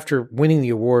constant, after winning the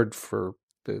award for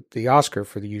the Oscar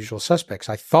for The Usual Suspects,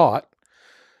 I thought,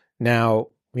 now,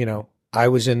 I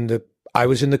was in the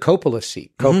Coppola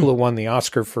seat. Coppola won the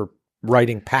Oscar for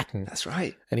writing Patton. That's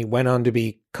right. And he went on to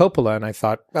be Coppola, and I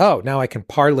thought, oh, now I can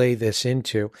parlay this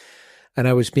into... And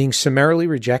I was being summarily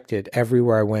rejected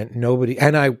everywhere I went. Nobody,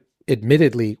 and I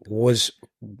admittedly was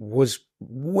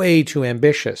way too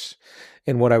ambitious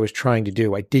in what I was trying to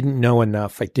do. I didn't know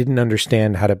enough. I didn't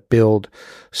understand how to build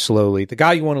slowly. The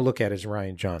guy you want to look at is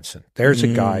Rian Johnson. There's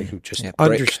a guy who just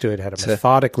understood how to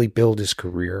methodically build his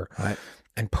career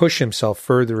and push himself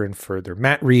further and further.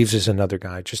 Matt Reeves is another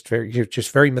guy, just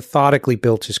very methodically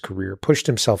built his career, pushed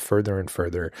himself further and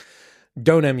further.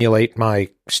 Don't emulate my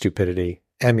stupidity.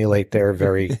 Emulate their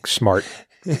very smart,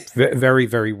 very,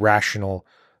 very rational,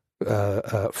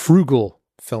 frugal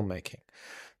filmmaking.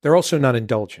 They're also not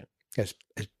indulgent. As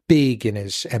big and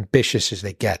as ambitious as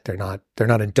they get, they're not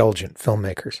indulgent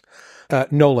filmmakers.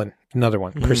 Nolan, another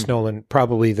one. Chris Nolan,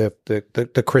 probably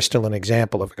the crystalline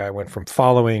example of a guy who went from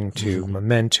Following to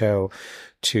Memento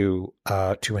to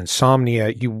Insomnia.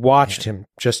 You watched him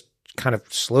just kind of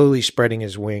slowly spreading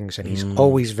his wings, and he's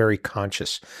always very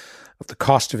conscious of the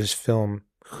cost of his film,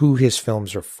 who his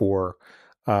films are for.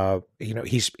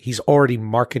 He's already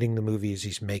marketing the movies.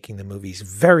 He's making the movies.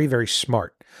 Very, very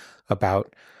smart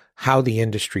about how the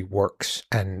industry works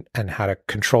and how to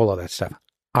control all that stuff.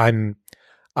 I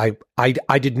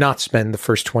did not spend the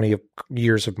first 20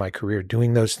 years of my career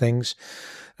doing those things.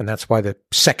 And that's why the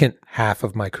second half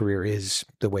of my career is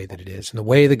the way that it is. And The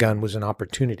Way of the Gun was an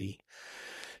opportunity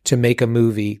to make a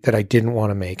movie that I didn't want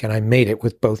to make. And I made it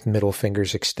with both middle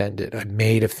fingers extended. I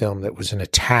made a film that was an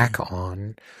attack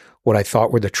on what I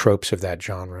thought were the tropes of that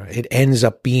genre. It ends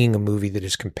up being a movie that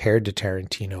is compared to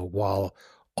Tarantino, while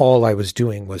all I was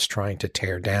doing was trying to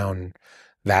tear down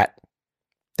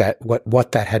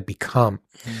what that had become.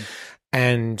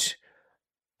 And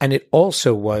it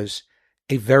also was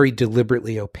a very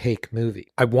deliberately opaque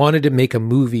movie. I wanted to make a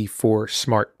movie for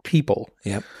smart people.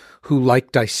 Yep. Who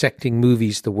like dissecting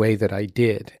movies the way that I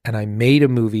did. And I made a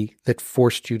movie that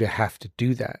forced you to have to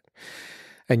do that.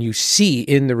 And you see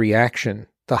in the reaction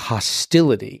the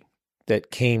hostility that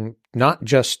came not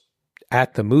just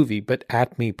at the movie, but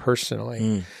at me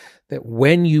personally. That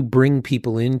when you bring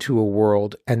people into a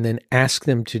world and then ask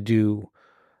them to do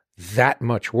that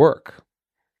much work,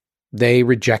 they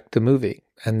reject the movie,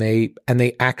 and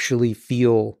they actually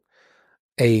feel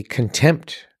a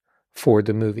contempt for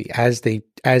the movie as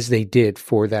they did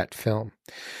for that film.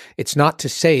 It's not to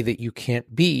say that you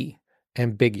can't be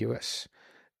ambiguous.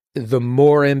 The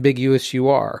more ambiguous you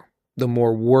are, the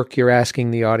more work you're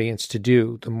asking the audience to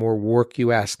do, the more work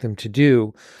you ask them to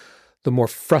do, the more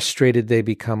frustrated they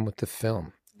become with the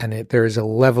film. And there is a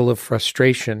level of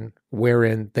frustration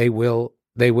wherein they will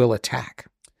attack.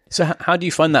 So how do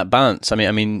you find that balance?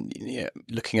 I mean,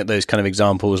 looking at those kind of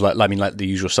examples, like The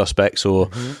Usual Suspects, or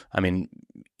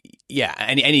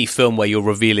any film where you're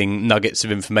revealing nuggets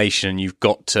of information, you've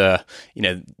got to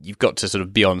sort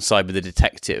of be on side with the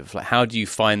detective. Like, how do you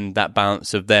find that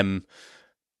balance of them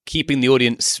keeping the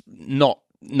audience not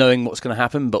knowing what's going to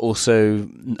happen, but also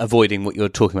avoiding what you're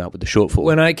talking about with the shortfall?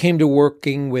 When I came to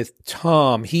working with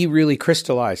Tom, he really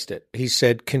crystallized it. He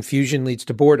said, confusion leads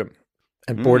to boredom.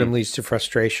 And boredom leads to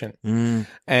frustration.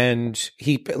 And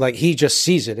he just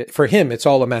sees it. For him, it's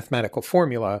all a mathematical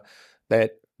formula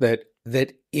that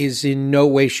is in no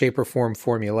way, shape, or form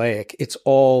formulaic.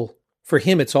 For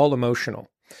him, it's all emotional.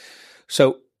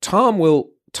 So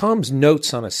Tom's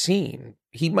notes on a scene,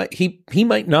 he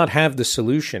might not have the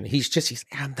solution. He's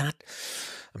I'm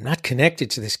not connected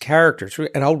to this character.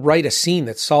 And I'll write a scene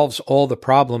that solves all the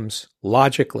problems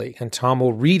logically. And Tom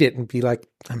will read it and be like,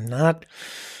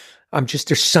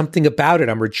 there's something about it.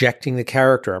 I'm rejecting the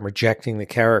character.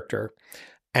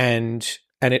 And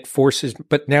it forces,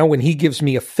 but now when he gives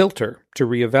me a filter to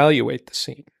reevaluate the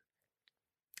scene,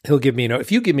 he'll give me a note.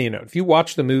 If you give me a note, if you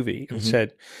watch the movie and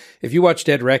said, if you watch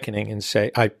Dead Reckoning and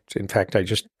say, I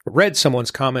just read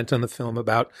someone's comment on the film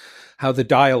about how the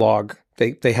dialogue,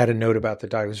 they had a note about the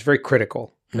dialogue. It was very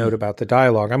critical note about the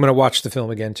dialogue. I'm going to watch the film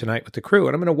again tonight with the crew,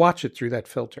 and I'm going to watch it through that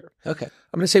filter. Okay.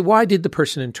 I'm going to say, why did the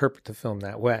person interpret the film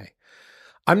that way?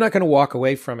 I'm not going to walk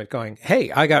away from it going,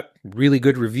 hey, I got really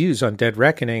good reviews on Dead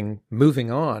Reckoning,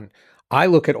 moving on. I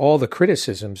look at all the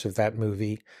criticisms of that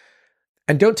movie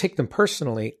and don't take them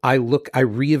personally. I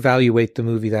reevaluate the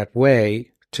movie that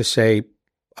way to say,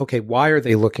 okay, why are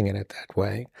they looking at it that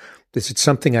way? Is it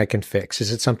something I can fix?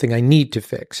 Is it something I need to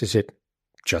fix? Is it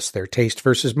just their taste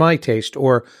versus my taste?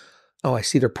 Or, oh, I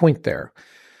see their point there.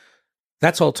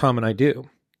 That's all Tom and I do.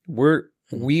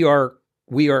 We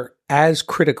are as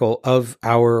critical of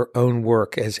our own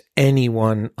work as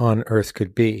anyone on earth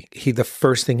could be. The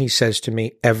first thing he says to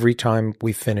me every time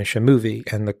we finish a movie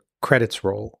and the credits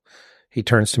roll, he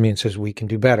turns to me and says, we can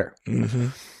do better. Mm-hmm.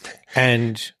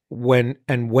 And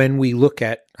when we look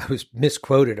at, I was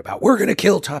misquoted about, we're going to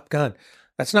kill Top Gun.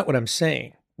 That's not what I'm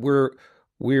saying.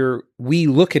 We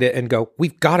look at it and go,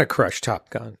 we've got to crush Top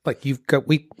Gun. Like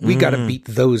we got to beat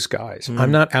those guys.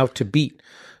 I'm not out to beat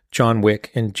John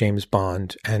Wick and James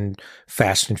Bond and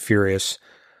Fast and Furious.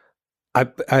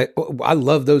 I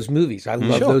love those movies. I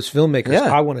love those filmmakers.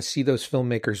 Yeah. I want to see those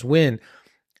filmmakers win.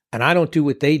 And I don't do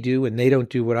what they do and they don't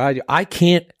do what I do. I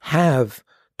can't have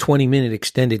 20-minute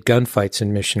extended gunfights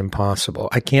in Mission Impossible.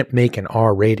 I can't make an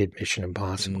R-rated Mission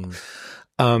Impossible.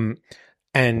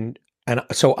 And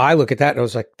so I look at that and I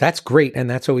was like, that's great. And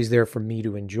that's always there for me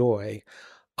to enjoy.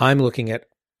 I'm looking at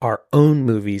our own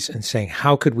movies and saying,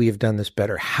 how could we have done this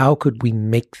better? How could we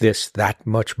make this that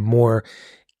much more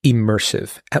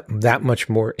immersive, that much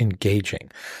more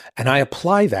engaging? And I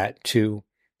apply that to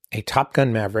a Top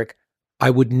Gun Maverick. I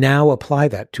would now apply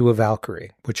that to a Valkyrie,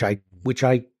 which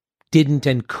I didn't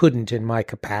and couldn't in my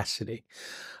capacity.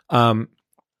 So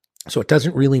it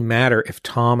doesn't really matter if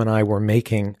Tom and I were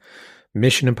making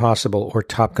Mission Impossible or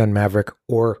Top Gun Maverick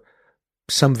or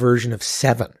some version of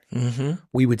Seven. Mm-hmm.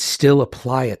 We would still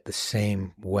apply it the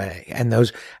same way.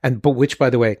 But which, by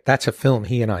the way, that's a film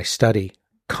he and I study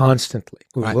constantly.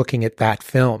 We're looking at that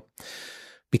film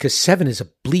because Seven is a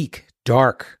bleak,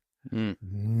 dark,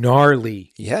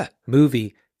 gnarly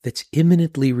movie that's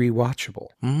imminently rewatchable.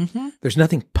 Mm-hmm. There's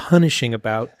nothing punishing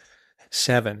about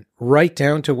Seven, right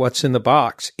down to what's in the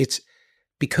box. It's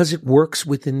because it works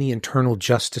within the internal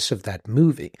justice of that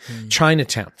movie.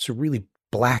 Chinatown, it's a really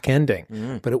black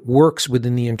ending, but it works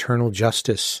within the internal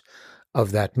justice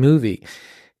of that movie.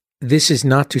 This is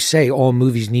not to say all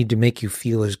movies need to make you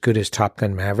feel as good as Top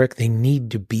Gun Maverick. They need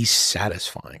to be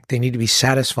satisfying. They need to be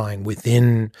satisfying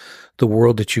within the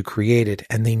world that you created,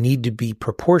 and they need to be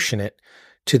proportionate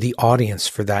to the audience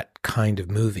for that kind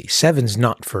of movie. Seven's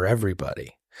not for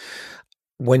everybody.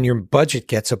 When your budget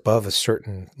gets above a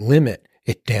certain limit,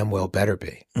 it damn well better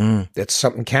be. That's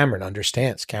something Cameron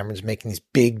understands. Cameron's making these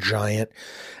big, giant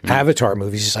Avatar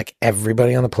movies. He's like,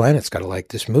 everybody on the planet's got to like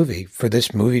this movie for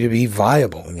this movie to be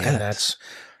viable. Yes.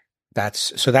 And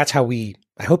that's how I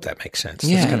hope that makes sense.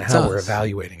 That's kind of how we're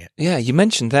evaluating it. Yeah. You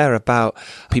mentioned there about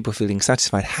people feeling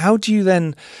satisfied. How do you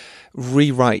then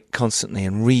rewrite constantly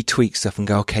and retweak stuff and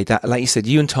go, okay, that, like you said,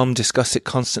 you and Tom discuss it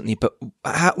constantly, but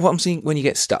what I'm seeing when you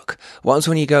get stuck, what happens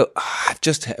when you go, I've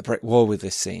just hit a brick wall with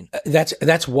this scene?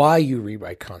 That's why you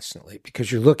rewrite constantly,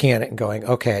 because you're looking at it and going,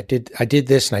 okay, I did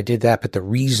this and I did that, but the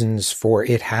reasons for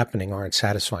it happening aren't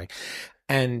satisfying.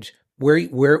 And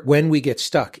when we get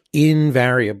stuck,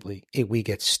 invariably, we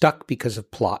get stuck because of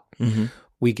plot. Mm-hmm.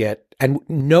 And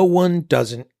no one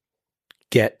doesn't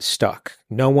get stuck.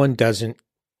 No one doesn't,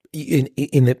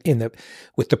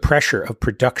 with the pressure of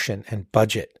production and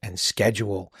budget and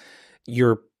schedule,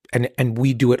 and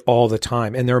we do it all the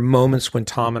time. And there are moments when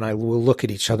Tom and I will look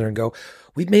at each other and go,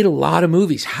 we've made a lot of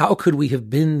movies. How could we have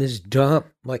been this dumb?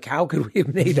 Like, how could we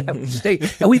have made that mistake?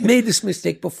 And we've made this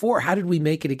mistake before. How did we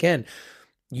make it again?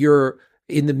 You're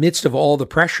in the midst of all the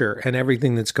pressure and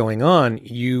everything that's going on.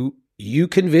 You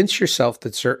convince yourself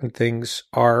that certain things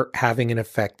are having an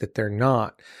effect that they're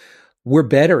not. We're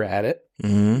better at it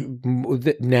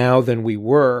now than we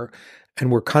were.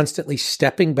 And we're constantly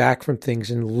stepping back from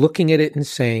things and looking at it and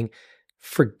saying,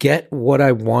 forget what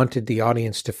I wanted the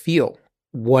audience to feel.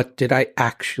 What did I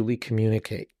actually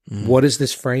communicate? What does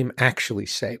this frame actually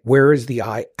say? Where is the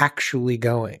eye actually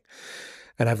going?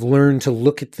 And I've learned to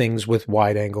look at things with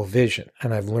wide angle vision.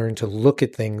 And I've learned to look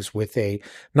at things with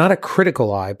not a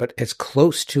critical eye, but as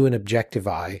close to an objective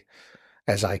eye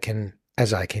as I can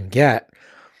get.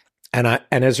 And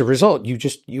as a result,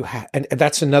 and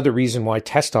that's another reason why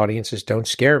test audiences don't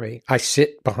scare me. I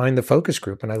sit behind the focus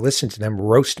group and I listen to them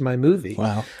roast my movie.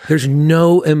 Wow. There's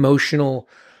no emotional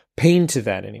pain to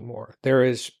that anymore. There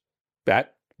is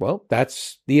that,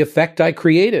 that's the effect I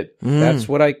created. That's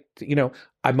what I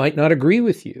might not agree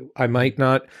with you. I might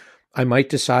not I might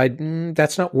decide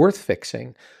that's not worth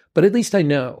fixing, but at least I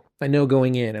know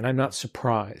going in, and I'm not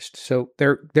surprised. So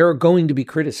there are going to be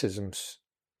criticisms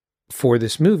for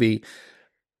this movie.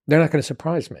 They're not going to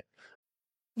surprise me.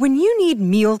 When you need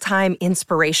mealtime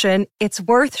inspiration, it's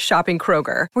worth shopping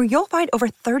Kroger, where you'll find over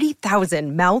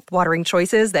 30,000 mouth-watering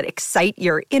choices that excite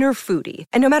your inner foodie.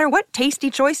 And no matter what tasty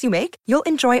choice you make, you'll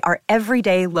enjoy our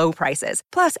everyday low prices,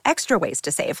 plus extra ways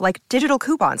to save, like digital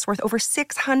coupons worth over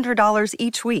 $600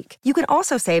 each week. You can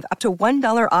also save up to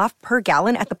 $1 off per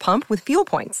gallon at the pump with fuel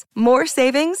points. More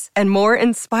savings and more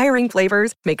inspiring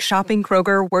flavors make shopping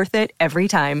Kroger worth it every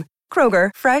time. Kroger,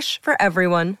 fresh for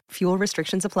everyone. Fuel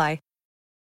restrictions apply.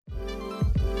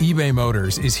 eBay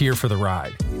Motors is here for the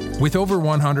ride. With over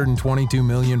 122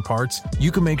 million parts,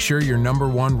 you can make sure your number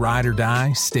one ride or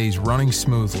die stays running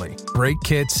smoothly. Brake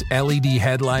kits, LED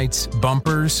headlights,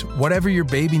 bumpers, whatever your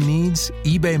baby needs,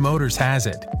 eBay Motors has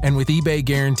it. And with eBay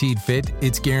Guaranteed Fit,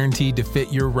 it's guaranteed to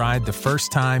fit your ride the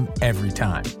first time, every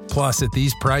time. Plus, at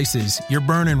these prices, you're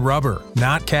burning rubber,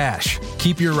 not cash.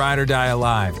 Keep your ride or die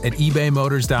alive at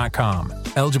ebaymotors.com.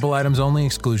 Eligible items only.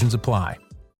 Exclusions apply.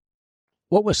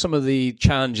 What were some of the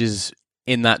challenges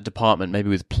in that department, maybe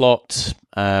with plot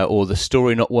or the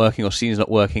story not working or scenes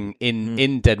not working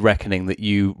in Dead Reckoning, that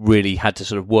you really had to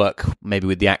sort of work maybe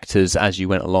with the actors as you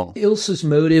went along? Ilsa's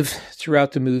motive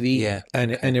throughout the movie,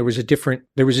 and there was a different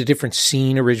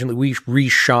scene originally. We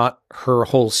reshot her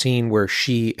whole scene where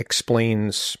she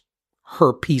explains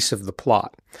her piece of the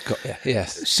plot.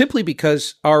 Yes. Simply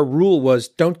because our rule was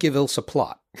don't give Ilsa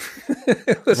plot.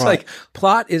 It was like,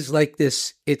 plot is like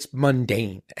this, it's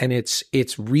mundane, and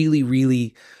it's really,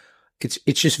 really,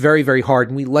 it's just very, very hard.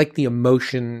 And we like the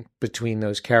emotion between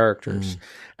those characters.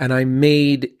 And I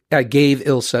gave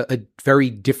Ilsa a very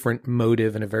different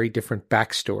motive and a very different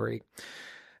backstory.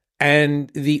 And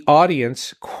the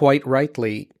audience, quite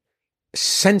rightly,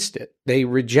 sensed it. They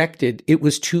rejected. It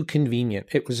was too convenient.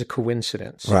 It was a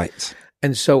coincidence. Right.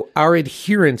 And so our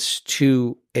adherence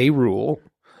to a rule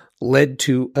led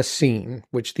to a scene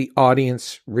which the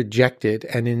audience rejected,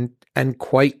 and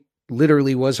quite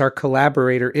literally was our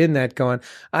collaborator in that, going,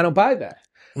 I don't buy that.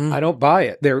 I don't buy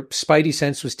it. Their spidey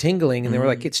sense was tingling, and they were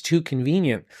like, it's too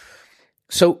convenient.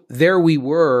 So there we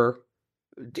were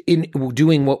in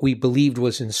doing what we believed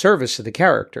was in service of the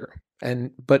character,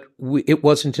 but it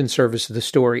wasn't in service of the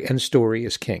story, and story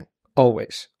is king.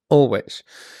 Always. Always.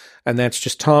 And that's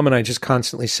just Tom and I just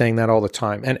constantly saying that all the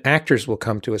time. And actors will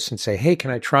come to us and say, hey, can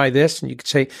I try this? And you could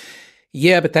say,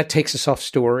 yeah, but that takes us off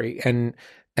story. And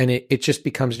it just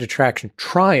becomes an attraction.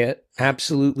 Try it.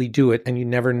 Absolutely do it. And you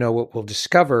never know what we'll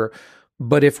discover.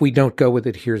 But if we don't go with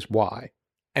it, here's why.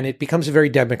 And it becomes a very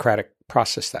democratic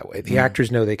process that way. The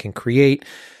actors know they can create.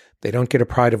 They don't get a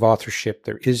pride of authorship.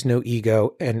 There is no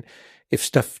ego. And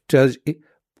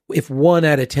if 1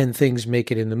 out of 10 things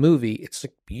make it in the movie, it's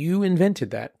like, you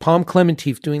invented that. Palm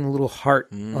Clementif doing the little heart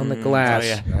on the glass. Oh,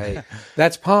 yeah. Right.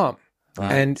 That's Palm.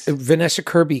 Right. And Vanessa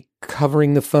Kirby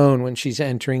covering the phone when she's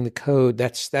entering the code.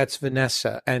 That's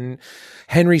Vanessa. And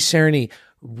Henry Cerny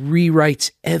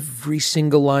rewrites every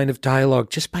single line of dialogue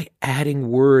just by adding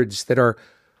words that are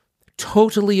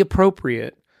totally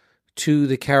appropriate to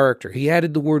the character. He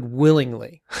added the word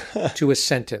willingly to a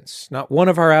sentence. Not one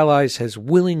of our allies has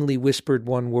willingly whispered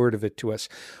one word of it to us.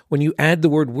 When you add the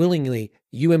word willingly,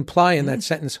 you imply in that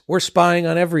sentence, we're spying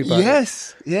on everybody.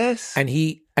 Yes.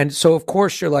 And so of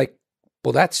course you're like,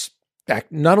 well,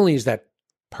 not only is that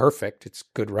perfect, it's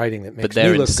good writing that makes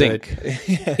me look good.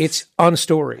 Yes. It's on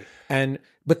story.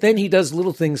 But then he does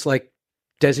little things like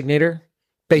designator,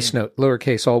 base note,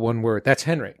 lowercase, all one word. That's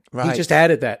Henry. Right. He just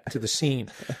added that to the scene.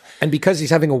 And because he's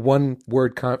having a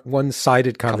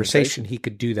one-sided conversation, he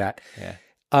could do that. Yeah.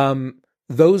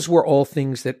 Those were all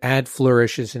things that add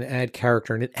flourishes and add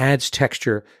character, and it adds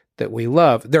texture that we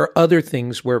love. There are other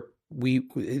things where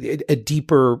a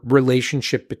deeper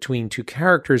relationship between two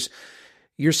characters,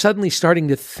 you're suddenly starting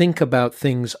to think about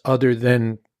things other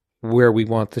than where we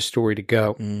want the story to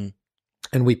go.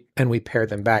 And we pair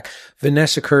them back.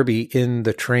 Vanessa Kirby in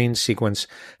the train sequence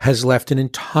has left an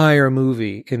entire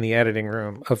movie in the editing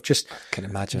room of just, I can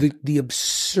imagine the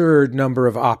absurd number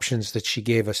of options that she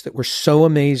gave us that were so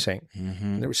amazing.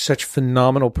 There was such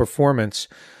phenomenal performance,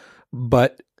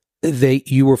 but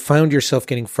you found yourself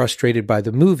getting frustrated by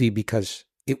the movie because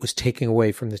it was taking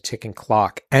away from the ticking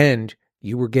clock, and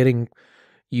you were getting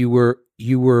less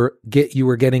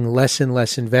and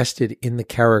less invested in the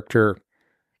character.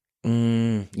 Yes.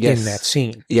 In that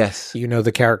scene. Yes. You know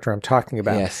the character I'm talking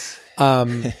about. Yes.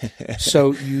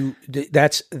 So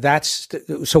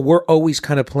so we're always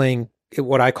kind of playing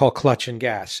what I call clutch and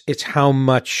gas. It's how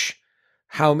much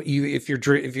if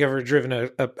you've ever driven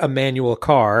a manual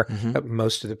car,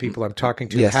 most of the people I'm talking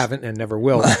to haven't and never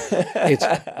will.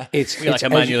 It's like a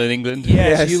manual in England.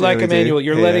 Yes, you like a manual. Do.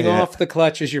 You're letting off the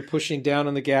clutch as you're pushing down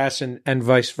on the gas, and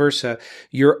vice versa.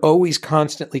 You're always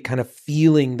constantly kind of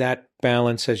feeling that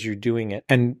balance as you're doing it.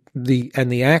 And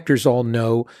the actors all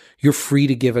know you're free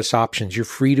to give us options. You're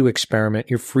free to experiment.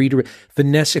 You're free to.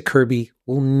 Vanessa Kirby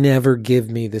will never give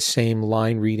me the same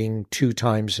line reading 2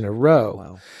 times in a row.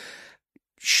 Wow.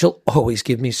 She'll always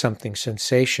give me something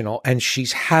sensational, and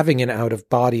she's having an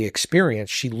out-of-body experience.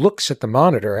 She looks at the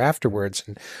monitor afterwards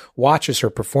and watches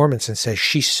her performance and says,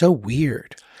 she's so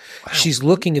weird. Wow. She's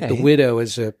looking at the widow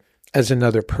as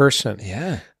another person.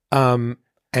 Yeah.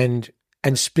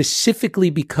 And specifically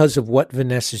because of what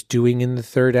Vanessa's doing in the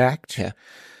third act,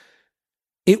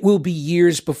 it will be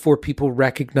years before people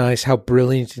recognize how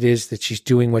brilliant it is that she's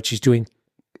doing what she's doing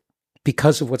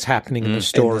because of what's happening in the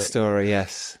story. In the story,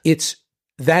 yes.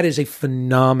 That is a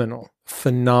phenomenal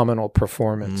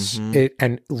performance.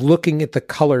 And looking at the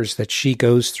colors that she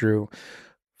goes through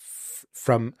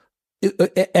from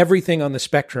everything on the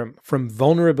spectrum, from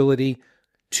vulnerability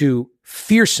to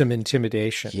fearsome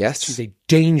intimidation. Yes. She's a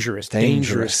dangerous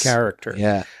character.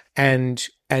 Yeah. And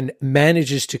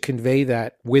manages to convey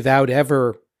that without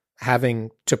ever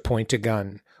having to point a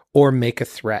gun or make a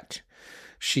threat.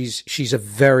 She's a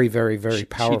very, very, very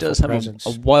powerful presence. She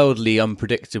does have a wildly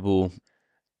unpredictable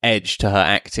edge to her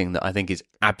acting that I think is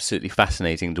absolutely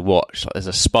fascinating to watch. Like there's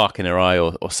a spark in her eye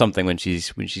or something when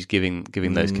she's giving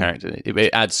those characters. It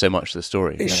adds so much to the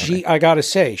story. I gotta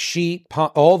say,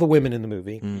 all the women in the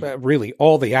movie, really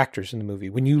all the actors in the movie,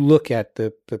 when you look at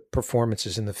the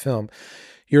performances in the film,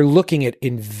 you're looking at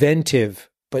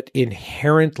inventive but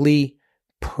inherently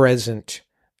present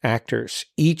actors,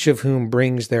 each of whom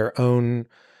brings their own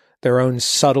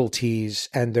subtleties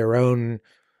and their own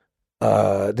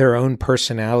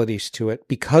personalities to it,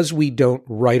 because we don't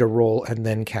write a role and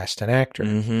then cast an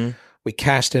actor. We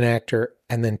cast an actor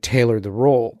and then tailor the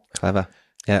role. Clever.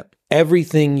 Yeah.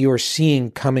 Everything you're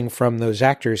seeing coming from those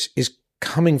actors is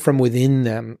coming from within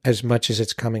them as much as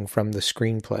it's coming from the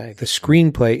screenplay. The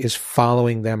screenplay is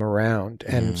following them around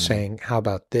and saying, how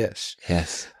about this?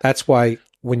 Yes. That's why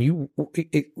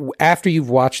after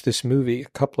you've watched this movie a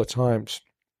couple of times,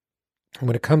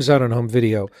 when it comes out on home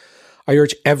video, I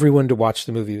urge everyone to watch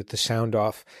the movie with the sound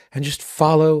off and just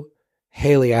follow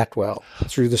Haley Atwell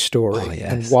through the story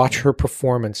and watch her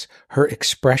performance, her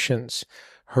expressions,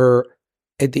 the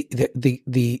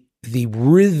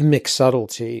rhythmic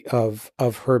subtlety of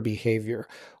her behavior.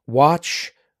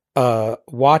 Watch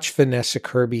Vanessa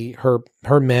Kirby,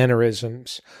 her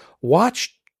mannerisms.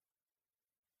 Watch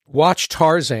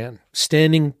Tarzan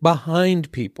standing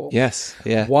behind people. Yes,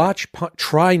 yeah.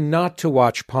 Try not to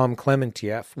watch Palm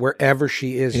Clementieff wherever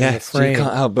she is in the frame. You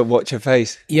can't help but watch her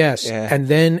face. Yes, and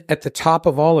then at the top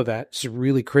of all of that, so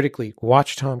really critically,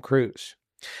 watch Tom Cruise.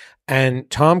 And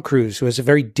Tom Cruise, who has a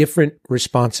very different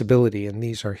responsibility, and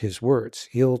these are his words,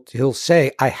 he'll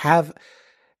say, I have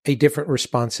a different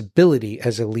responsibility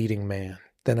as a leading man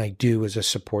than I do as a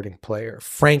supporting player.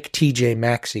 Frank T.J.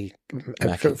 Mackey.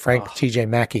 Incredible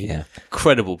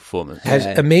performance. Has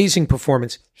amazing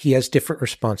performance. He has different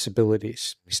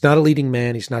responsibilities. He's not a leading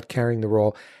man. He's not carrying the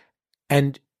role.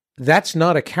 And that's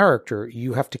not a character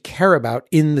you have to care about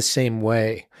in the same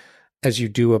way as you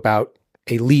do about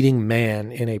a leading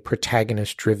man in a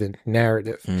protagonist-driven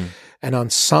narrative. An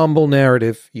ensemble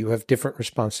narrative, you have different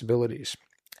responsibilities.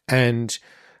 And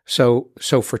so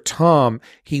for Tom,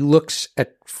 he looks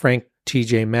at Frank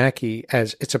T.J. Mackey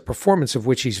as it's a performance of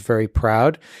which he's very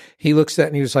proud. He looks at it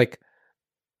and he was like,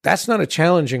 that's not a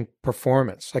challenging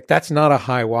performance. Like, that's not a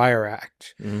high wire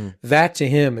act. That to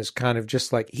him is kind of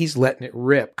just like, he's letting it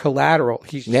rip. Collateral.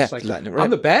 He's just like, letting it rip.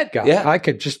 I'm the bad guy. Yeah. I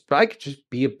could just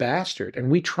be a bastard. And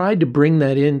we tried to bring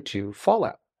that into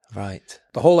Fallout. Right.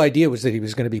 The whole idea was that he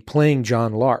was going to be playing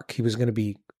John Lark. He was going to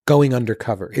be going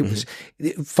undercover.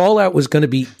 Fallout was going to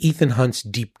be Ethan Hunt's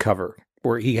deep cover,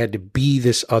 where he had to be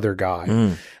this other guy.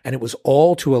 And it was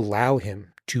all to allow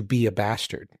him to be a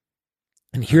bastard.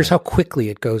 And here's how quickly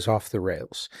it goes off the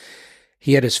rails.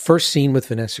 He had his first scene with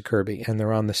Vanessa Kirby, and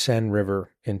they're on the Seine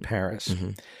River in Paris.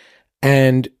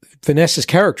 And Vanessa's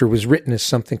character was written as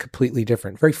something completely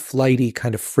different. Very flighty,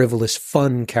 kind of frivolous,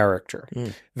 fun character.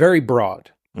 Very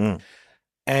broad.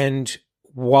 And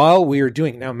while we were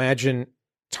doing, now imagine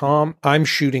Tom, I'm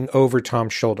shooting over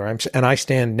Tom's shoulder, and I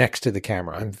stand next to the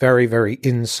camera. I'm very, very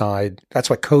inside. That's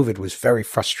why COVID was very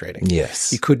frustrating.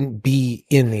 Yes. You couldn't be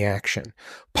in the action.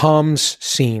 Palm's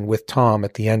scene with Tom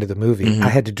at the end of the movie, I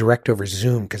had to direct over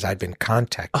Zoom because I'd been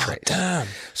contact traced. Damn.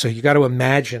 So you got to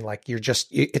imagine, like,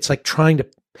 it's like trying to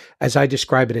as I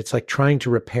describe it, it's like trying to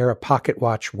repair a pocket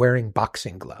watch wearing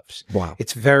boxing gloves. Wow.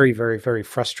 It's very, very, very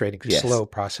frustrating, slow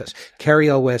process. Carrie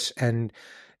Elwes and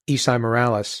Isai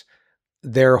Morales,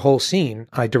 their whole scene,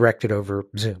 I directed over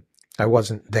Zoom. I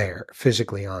wasn't there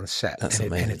physically on set. That's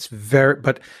amazing. And it's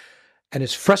and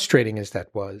as frustrating as that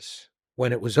was,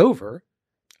 when it was over,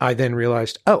 I then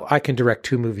realized, I can direct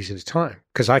 2 movies at a time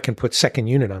because I can put second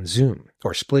unit on Zoom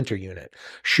or Splinter unit,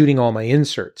 shooting all my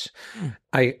inserts.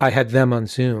 I had them on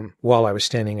Zoom while I was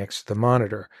standing next to the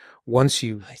monitor. Once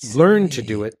you learn to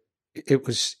do it,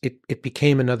 it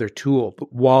became another tool.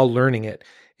 But while learning it,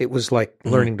 it was like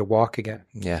learning to walk again.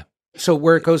 Yeah. So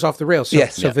where it goes off the rails.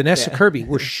 So Vanessa Kirby,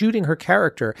 we're shooting her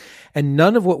character, and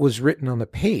none of what was written on the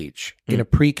page in a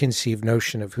preconceived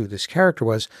notion of who this character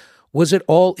was at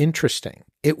all interesting.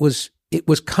 It was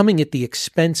coming at the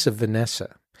expense of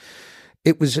Vanessa.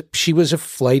 She was a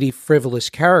flighty, frivolous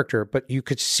character, but you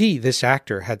could see this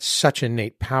actor had such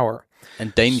innate power.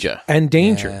 And danger.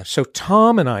 Yeah. So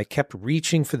Tom and I kept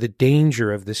reaching for the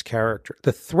danger of this character.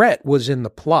 The threat was in the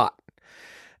plot.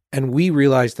 And we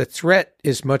realized the threat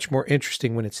is much more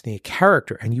interesting when it's the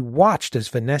character. And you watched as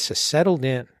Vanessa settled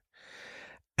in.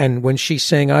 And when she's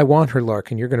saying, I want her,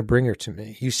 Larkin, you're going to bring her to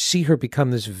me, you see her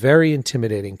become this very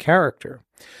intimidating character.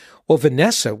 Well,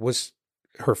 Vanessa was,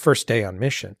 her first day on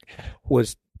mission,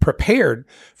 was prepared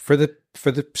for the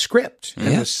script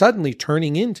and was suddenly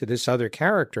turning into this other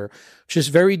character, which is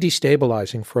very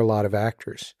destabilizing for a lot of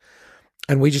actors.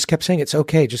 And we just kept saying, it's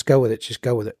okay, just go with it, just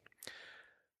go with it.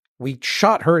 We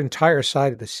shot her entire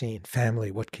side of the scene. Family,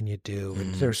 what can you do?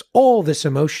 And there's all this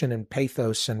emotion and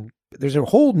pathos, and there's a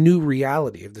whole new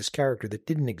reality of this character that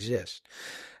didn't exist.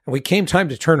 And we came time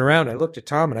to turn around. I looked at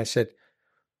Tom and I said,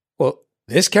 well,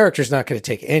 this character's not going to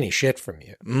take any shit from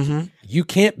you. Mm-hmm. You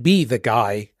can't be the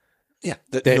guy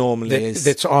that normally is.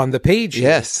 That's on the page.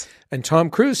 Yes. And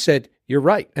Tom Cruise said, you're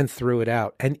right, and threw it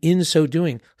out. And in so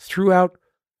doing, threw out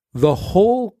the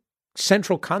whole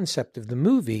central concept of the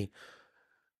movie,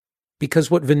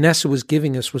 because what Vanessa was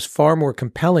giving us was far more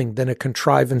compelling than a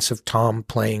contrivance of Tom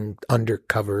playing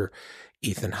undercover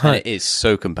Ethan Hunt. And it is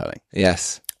so compelling.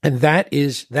 Yes. And that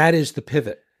is the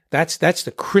pivot. That's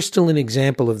the crystalline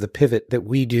example of the pivot that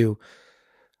we do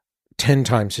 10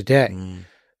 times a day.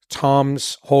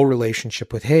 Tom's whole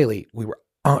relationship with Haley, we were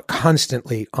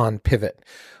constantly on pivot.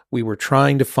 We were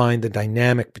trying to find the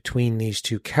dynamic between these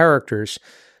two characters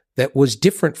that was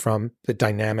different from the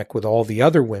dynamic with all the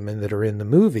other women that are in the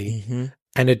movie,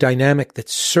 and a dynamic that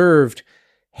served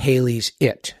Haley's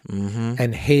it.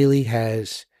 And Haley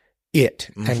has it.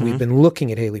 And we've been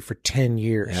looking at Haley for 10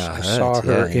 years. Yeah, I saw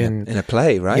her in a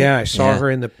play, right? Yeah, I saw her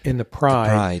in the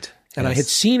Pride. And yes. I had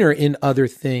seen her in other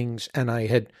things, and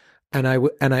I'd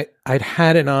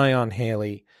had an eye on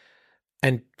Haley,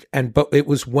 but it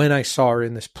was when I saw her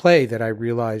in this play that I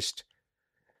realized,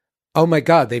 oh my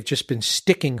God, they've just been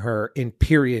sticking her in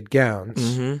period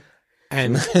gowns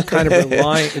and kind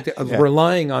of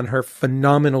relying on her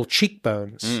phenomenal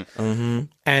cheekbones.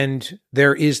 And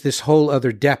there is this whole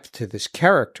other depth to this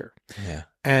character. Yeah.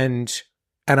 And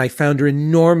I found her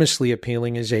enormously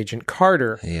appealing as Agent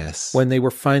Carter. Yes. When they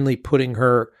were finally putting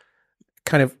her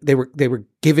they were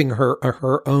giving her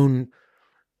her own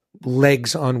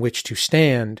legs on which to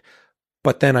stand.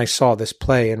 But then I saw this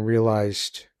play and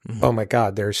realized, oh my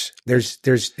God, there's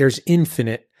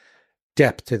infinite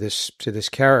depth to this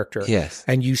character. Yes.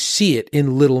 And you see it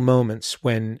in little moments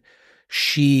when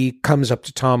she comes up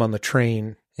to Tom on the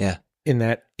train. Yeah. In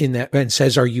that and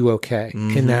says, "Are you okay?"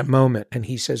 In that moment, and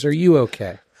he says, "Are you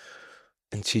okay?"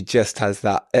 And she just has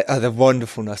that the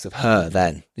wonderfulness of her.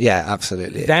 Then, yeah,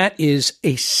 absolutely. That is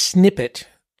a snippet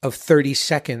of 30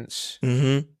 seconds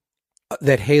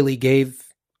that Haley gave,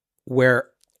 where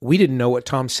we didn't know what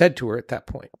Tom said to her at that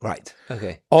point. Right.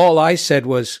 Okay. All I said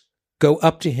was, go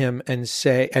up to him and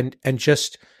say, and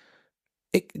just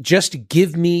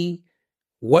give me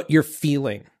what you're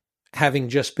feeling, having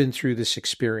just been through this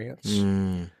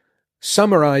experience.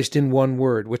 Summarized in one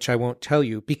word, which I won't tell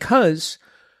you, because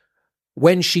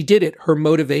when she did it, her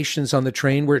motivations on the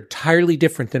train were entirely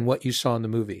different than what you saw in the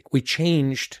movie. We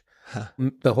changed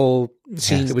the whole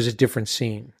scene. Yes. It was a different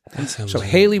scene. So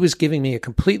Haley was giving me a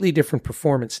completely different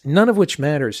performance, none of which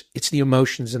matters. It's the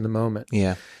emotions in the moment.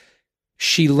 Yeah.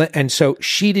 And so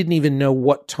she didn't even know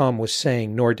what Tom was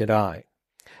saying, nor did I.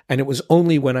 And it was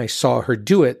only when I saw her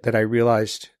do it that I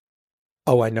realized,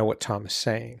 oh, I know what Tom is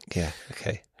saying. Yeah.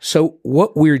 Okay. So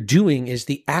what we're doing is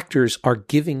the actors are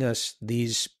giving us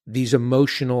these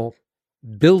emotional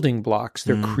building blocks.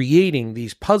 They're creating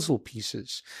these puzzle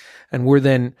pieces, and we're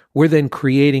then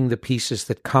creating the pieces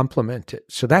that complement it.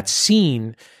 So that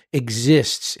scene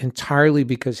exists entirely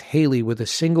because Haley, with a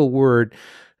single word,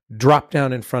 dropped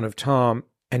down in front of Tom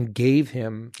and gave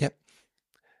him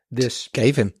this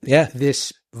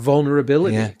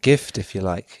vulnerability, gift, if you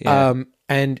like.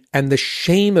 And the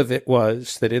shame of it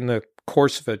was that in the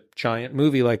course of a giant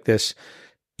movie like this,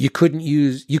 you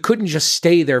couldn't just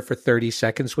stay there for 30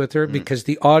 seconds with her because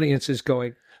the audience is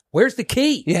going, where's the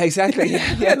key? Yeah, exactly.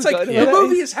 Yeah, it's like, the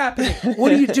movie is happening.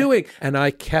 What are you doing? And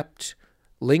I kept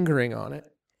lingering on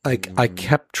it. I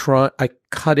kept trying. I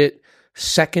cut it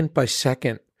second by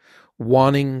second,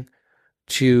 wanting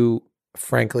to,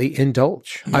 frankly,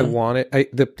 indulge. I wanted,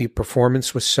 the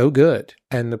performance was so good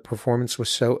and the performance was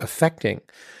so affecting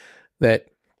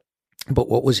but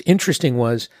what was interesting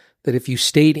was that if you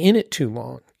stayed in it too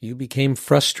long, you became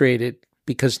frustrated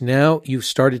because now you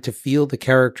started to feel the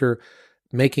character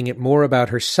making it more about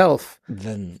herself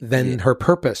than her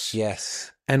purpose.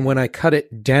 Yes. And when I cut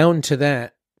it down to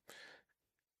that,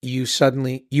 you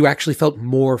actually felt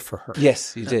more for her.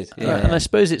 Yes, you did. Yeah. And I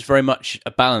suppose it's very much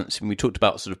a balance. And we talked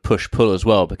about sort of push-pull as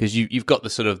well, because you've got the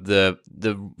sort of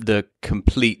the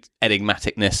complete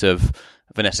enigmaticness of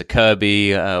Vanessa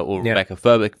Kirby or Rebecca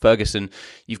Ferguson.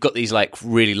 You've got these like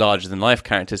really larger than life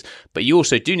characters, but you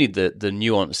also do need the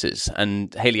nuances.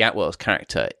 And Hayley Atwell's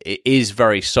character, it is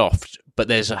very soft, but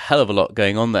there's a hell of a lot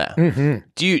going on there. Mm-hmm.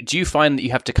 Do you find that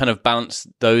you have to kind of balance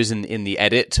those in the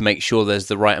edit to make sure there's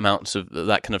the right amounts of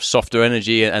that kind of softer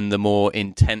energy and the more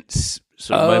intense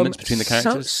sort of moments between the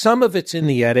characters? Some of it's in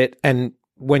the edit, and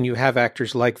when you have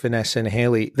actors like Vanessa and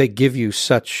Haley, they give you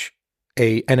such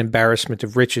an embarrassment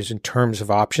of riches in terms of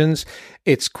options.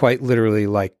 It's quite literally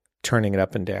like turning it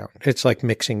up and down. It's like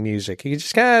mixing music. You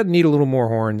just need a little more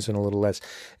horns and a little less.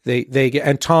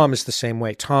 And Tom is the same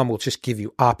way. Tom will just give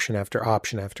you option after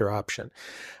option after option.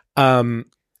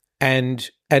 And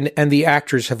the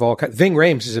actors have all Ving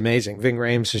Rhames is amazing. Ving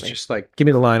Rhames is just like, give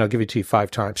me the line, I'll give it to you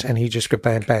 5 times. And he just go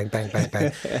bang, bang, bang, bang,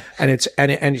 bang.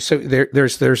 and so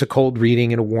there's a cold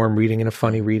reading and a warm reading and a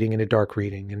funny reading and a dark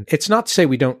reading. And it's not to say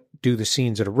we don't do the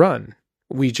scenes at a run.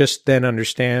 We just then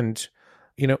understand,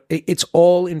 it's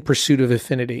all in pursuit of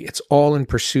affinity. It's all in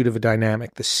pursuit of a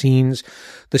dynamic. The scene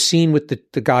with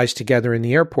the guys together in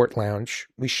the airport lounge,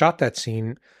 we shot that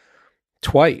scene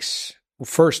twice.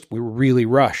 First, we were really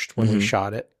rushed when we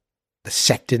shot it. The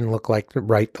set didn't look right.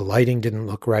 The lighting didn't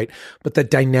look right, but the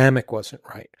dynamic wasn't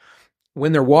right.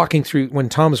 When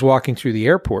Tom is walking through the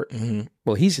airport,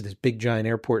 well, he's at this big giant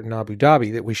airport in Abu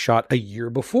Dhabi that we shot a year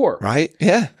before. Right.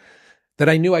 Yeah. That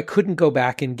I knew I couldn't go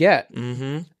back and get.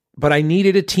 Mm-hmm. But I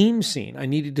needed a team scene. I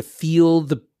needed to feel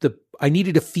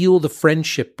the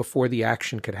friendship before the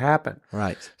action could happen.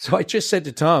 Right. So I just said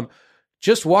to Tom,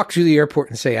 just walk through the airport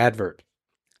and say advert.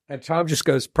 And Tom just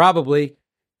goes, probably,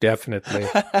 definitely,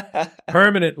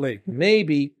 permanently,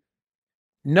 maybe,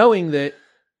 knowing that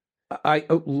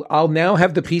I'll now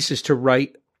have the pieces to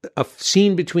write a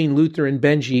scene between Luther and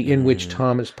Benji in which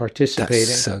Tom is participating.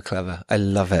 That's so clever. I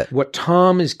love it. What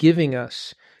Tom is giving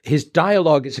us, his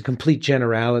dialogue is a complete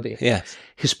generality. Yes.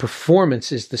 His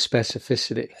performance is the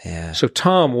specificity. Yeah. So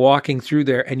Tom walking through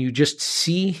there and you just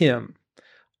see him,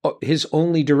 his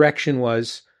only direction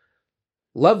was,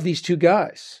 love these 2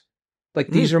 guys. Like,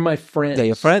 these are my friends. They're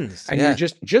your friends. And you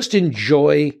just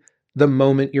enjoy the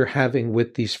moment you're having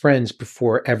with these friends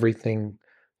before everything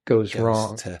goes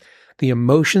wrong. The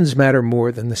emotions matter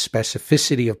more than the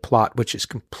specificity of plot, which is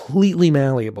completely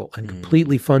malleable and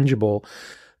completely fungible,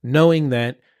 knowing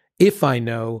that if I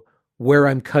know where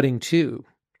I'm cutting to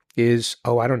is,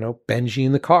 Benji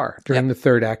in the car during the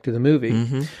 3rd act of the movie.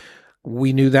 Mm-hmm.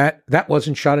 We knew that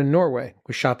wasn't shot in Norway.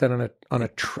 We shot that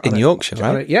in Yorkshire,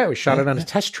 right? We shot it on a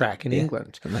test track in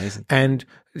England. Amazing. And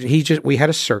we had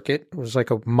a circuit. It was like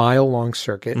a mile-long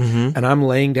circuit. Mm-hmm. And I'm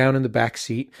laying down in the back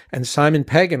seat, and Simon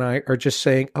Pegg and I are just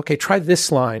saying, okay, try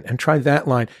this line and try that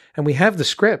line. And we have the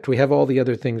script. We have all the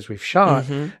other things we've shot.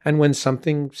 Mm-hmm. And when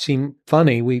something seemed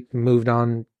funny, we moved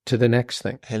on to the next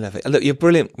thing. I love it. Look, you're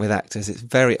brilliant with actors. It's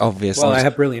very obvious. Well, I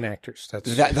have brilliant actors. That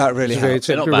really helps.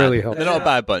 They're not bad. Really helps. They're not a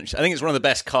bad bunch. I think it's one of the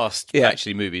best cast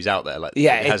actually movies out there. Like,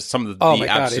 it has some of the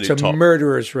absolute top. It's a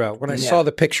murderer's row. When I saw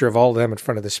the picture of all of them in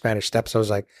front of the Spanish Steps, I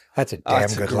was like, that's a damn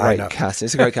good lineup. Cast.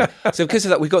 It's a great cast. So because of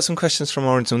that, we've got some questions from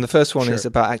Orenton. The first one is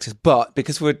about actors, but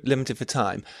because we're limited for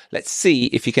time, let's see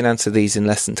if you can answer these in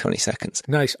less than 20 seconds.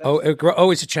 Nice.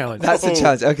 Always a challenge. That's a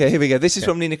challenge. Okay, here we go. This is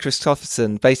from Nina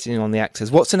Christopherson, based on the actors.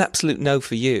 What's an absolute no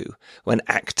for you when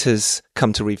actors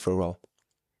come to read for a role?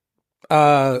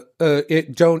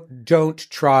 Don't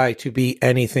try to be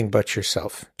anything but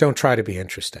yourself. Don't try to be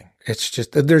interesting. It's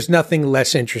just, there's nothing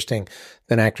less interesting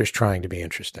than actors trying to be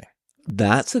interesting.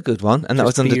 That's a good one. And that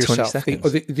was under 20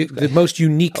 seconds. The most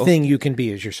unique thing you can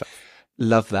be is yourself.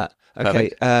 Love that.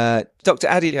 Okay. Dr.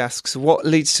 Addy asks, what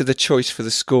leads to the choice for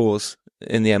the scores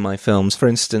in the MI films? For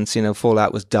instance,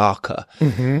 Fallout was darker,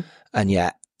 and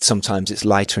yet sometimes it's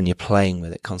lighter and you're playing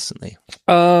with it constantly.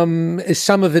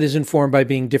 Some of it is informed by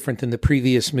being different than the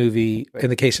previous movie. In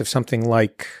the case of something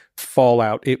like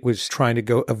Fallout, it was trying to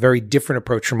go a very different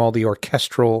approach from all the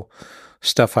orchestral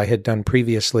stuff I had done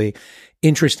previously.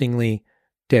 Interestingly,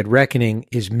 Dead Reckoning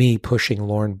is me pushing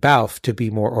Lorne Balfe to be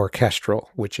more orchestral,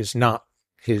 which is not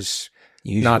his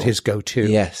go-to.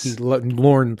 Yes.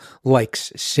 Lorne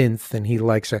likes synth and he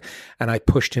likes it. And I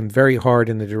pushed him very hard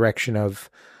in the direction of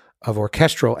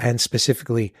orchestral and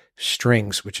specifically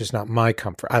strings, which is not my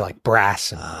comfort. I like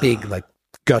brass and big, like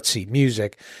gutsy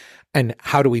music. And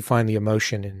how do we find the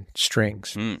emotion in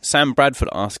strings? Sam Bradford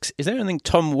asks, is there anything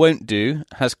Tom won't do?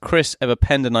 Has Chris ever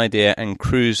penned an idea and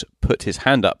Cruise put his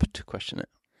hand up to question it?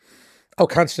 Oh,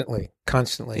 constantly.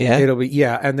 Yeah. It'll be,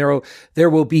 and there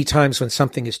will be times when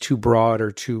something is too broad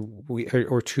or too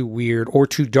weird or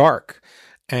too dark,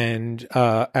 and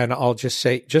I'll just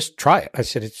say, just try it. I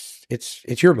said,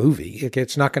 it's your movie.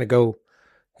 It's not going to go.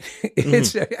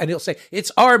 And he'll say,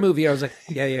 it's our movie. I was like,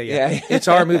 yeah. It's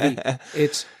our movie.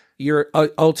 You're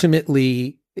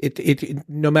ultimately. It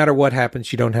no matter what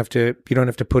happens, you don't have to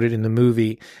put it in the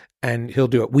movie, and he'll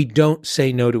do it. We don't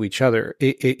say no to each other.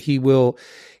 He will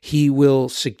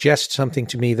suggest something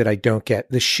to me that I don't get.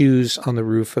 The shoes on the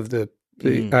roof of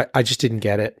I just didn't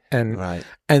get it, and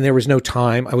there was no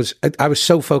time. I was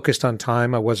so focused on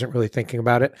time, I wasn't really thinking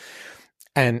about it,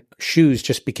 and shoes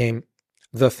just became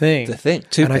the thing.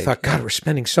 And I thought, God, we're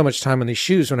spending so much time on these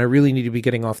shoes when I really need to be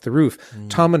getting off the roof.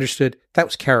 Tom understood that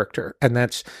was character, and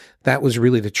that was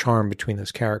really the charm between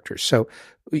those characters. So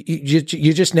you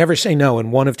just never say no,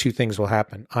 and one of two things will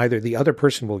happen. Either the other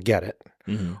person will get it,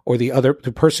 or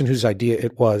the person whose idea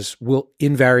it was will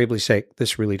invariably say,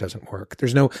 this really doesn't work.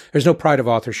 There's no pride of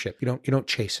authorship. You don't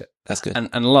chase it. That's good.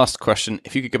 And last question,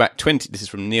 if you could go back 20, this is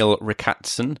from Neil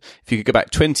Rickatson. If you could go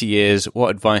back 20 years, what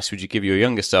advice would you give your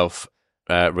younger self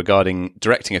regarding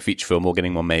directing a feature film or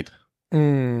getting one made?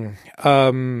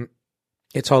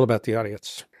 It's all about the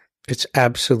audience. It's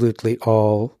absolutely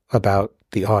all about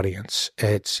the audience.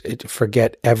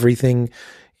 Forget everything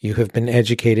you have been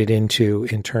educated into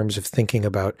in terms of thinking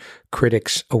about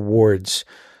critics, awards,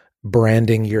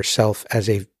 branding yourself as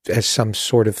some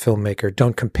sort of filmmaker.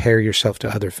 Don't compare yourself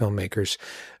to other filmmakers.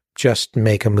 Just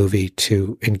make a movie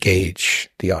to engage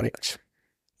the audience.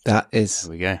 That is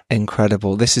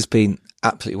incredible. This has been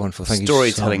absolutely wonderful. Thank you so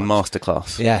much. Storytelling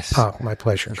masterclass. Yes. Oh, my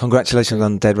pleasure. Congratulations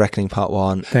on Dead Reckoning Part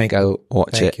 1. Go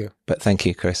watch it. Thank you. But thank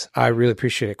you, Chris. I really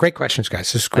appreciate it. Great questions,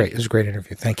 guys. This is great. This is a great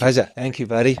interview. Thank you. Pleasure. Thank you,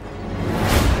 buddy.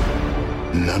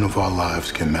 None of our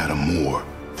lives can matter more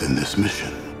than this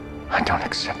mission. I don't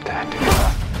accept that.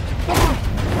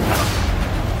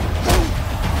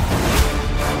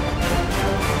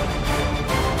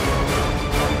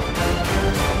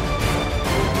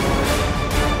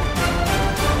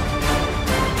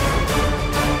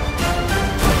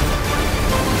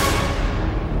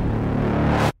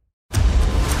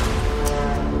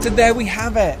 So there we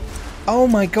have it. Oh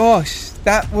my gosh,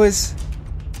 that was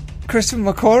Christopher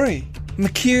McQuarrie.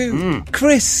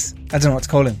 Chris. I don't know what to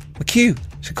call him. McHugh. I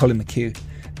should call him McHugh.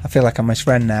 I feel like I'm his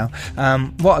friend now.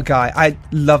 What a guy. I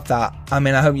love that. I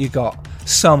mean, I hope you got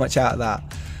so much out of that.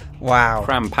 Wow.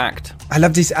 Cram-packed. I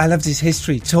loved his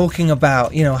history, talking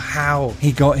about, how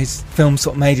he got his film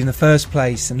sort of made in the first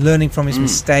place and learning from his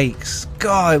mistakes.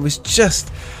 God, it was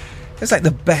like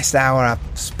the best hour I've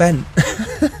spent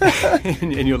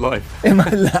in your life. In my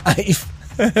life.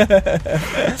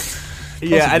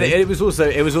 Yeah, and it was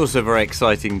also very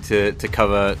exciting to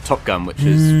cover Top Gun, which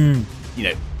is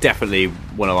definitely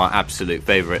one of our absolute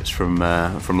favourites from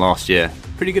last year.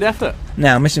 Pretty good effort.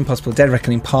 Now, Mission Impossible: Dead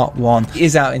Reckoning Part 1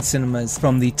 is out in cinemas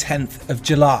from the 10th of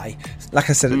July.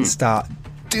 Like I said at the start,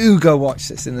 do go watch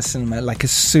this in the cinema as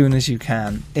soon as you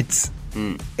can. It's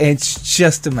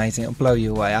just amazing. It'll blow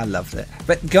you away. I loved it.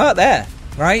 But go out there,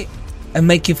 right, and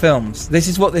make your films. This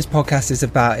is what this podcast is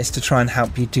about, is to try and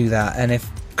help you do that. And if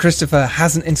Christopher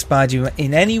hasn't inspired you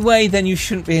in any way, then you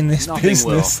shouldn't be in this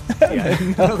business.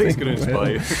 Nothing's going to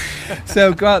inspire you.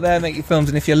 So go out there and make your films,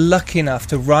 and if you're lucky enough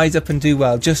to rise up and do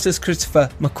well, just as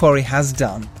Christopher McQuarrie has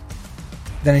done,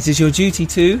 then it is your duty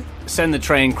to send the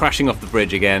train crashing off the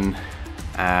bridge again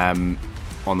on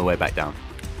the way back down.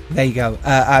 There you go.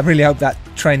 I really hope that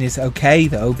train is okay,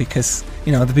 though, because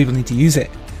other people need to use it.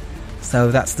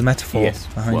 So that's the metaphor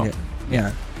behind it.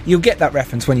 Yeah. You'll get that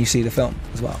reference when you see the film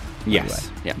as well.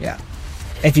 Yes. Yeah.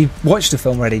 If you watched the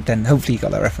film already, then hopefully you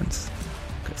got that reference.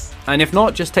 And if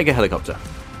not, just take a helicopter.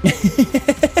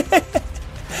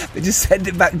 But just send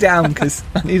it back down because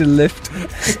I need a lift.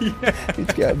 Need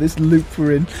to get out of this loop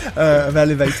we're in of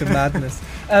elevator madness.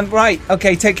 Right,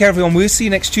 okay, take care everyone. We'll see you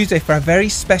next Tuesday for a very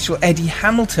special Eddie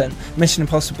Hamilton Mission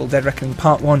Impossible Dead Reckoning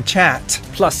Part 1 chat.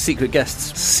 Plus secret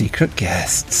guests. Secret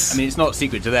guests. I mean, it's not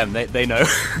secret to them. They know.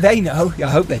 They know. I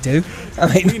hope they do.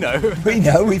 I mean, we know. We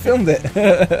know. We filmed it.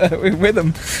 We're with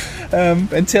them.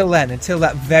 Until then, until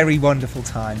that very wonderful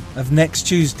time of next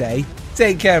Tuesday,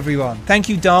 take care everyone. Thank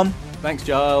you, Dom. Thanks,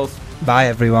 Giles. Bye,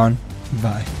 everyone.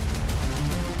 Bye.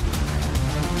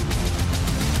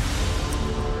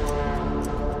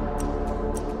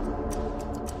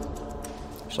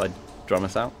 Shall I drum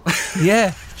us out?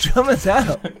 Yeah, drum us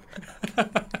out.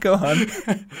 Go on.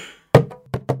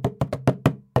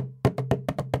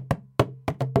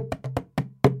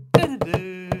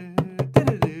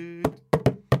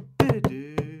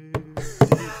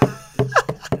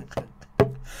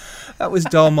 That was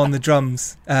Dom on the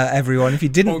drums, everyone. If you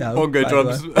didn't know, bongo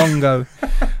drums,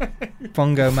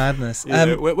 bongo madness.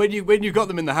 Yeah, when you got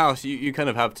them in the house, you kind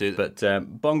of have to. But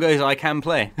bongos I can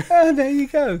play. Oh, there you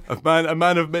go. A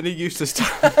man of many useless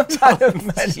talents. A man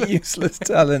of many useless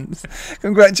talents.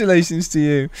 Congratulations to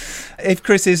you. If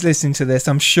Chris is listening to this,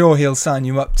 I'm sure he'll sign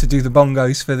you up to do the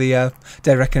bongos for the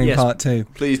Dead Reckoning Part 2.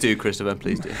 Please do, Christopher.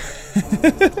 Please do.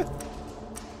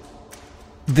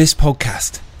 This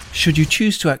podcast, should you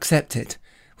choose to accept it,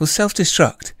 will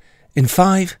self-destruct in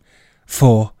 5,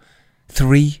 4,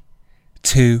 3,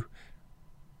 2...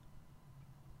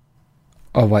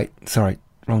 Oh, wait. Sorry.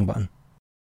 Wrong button.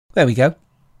 There we go.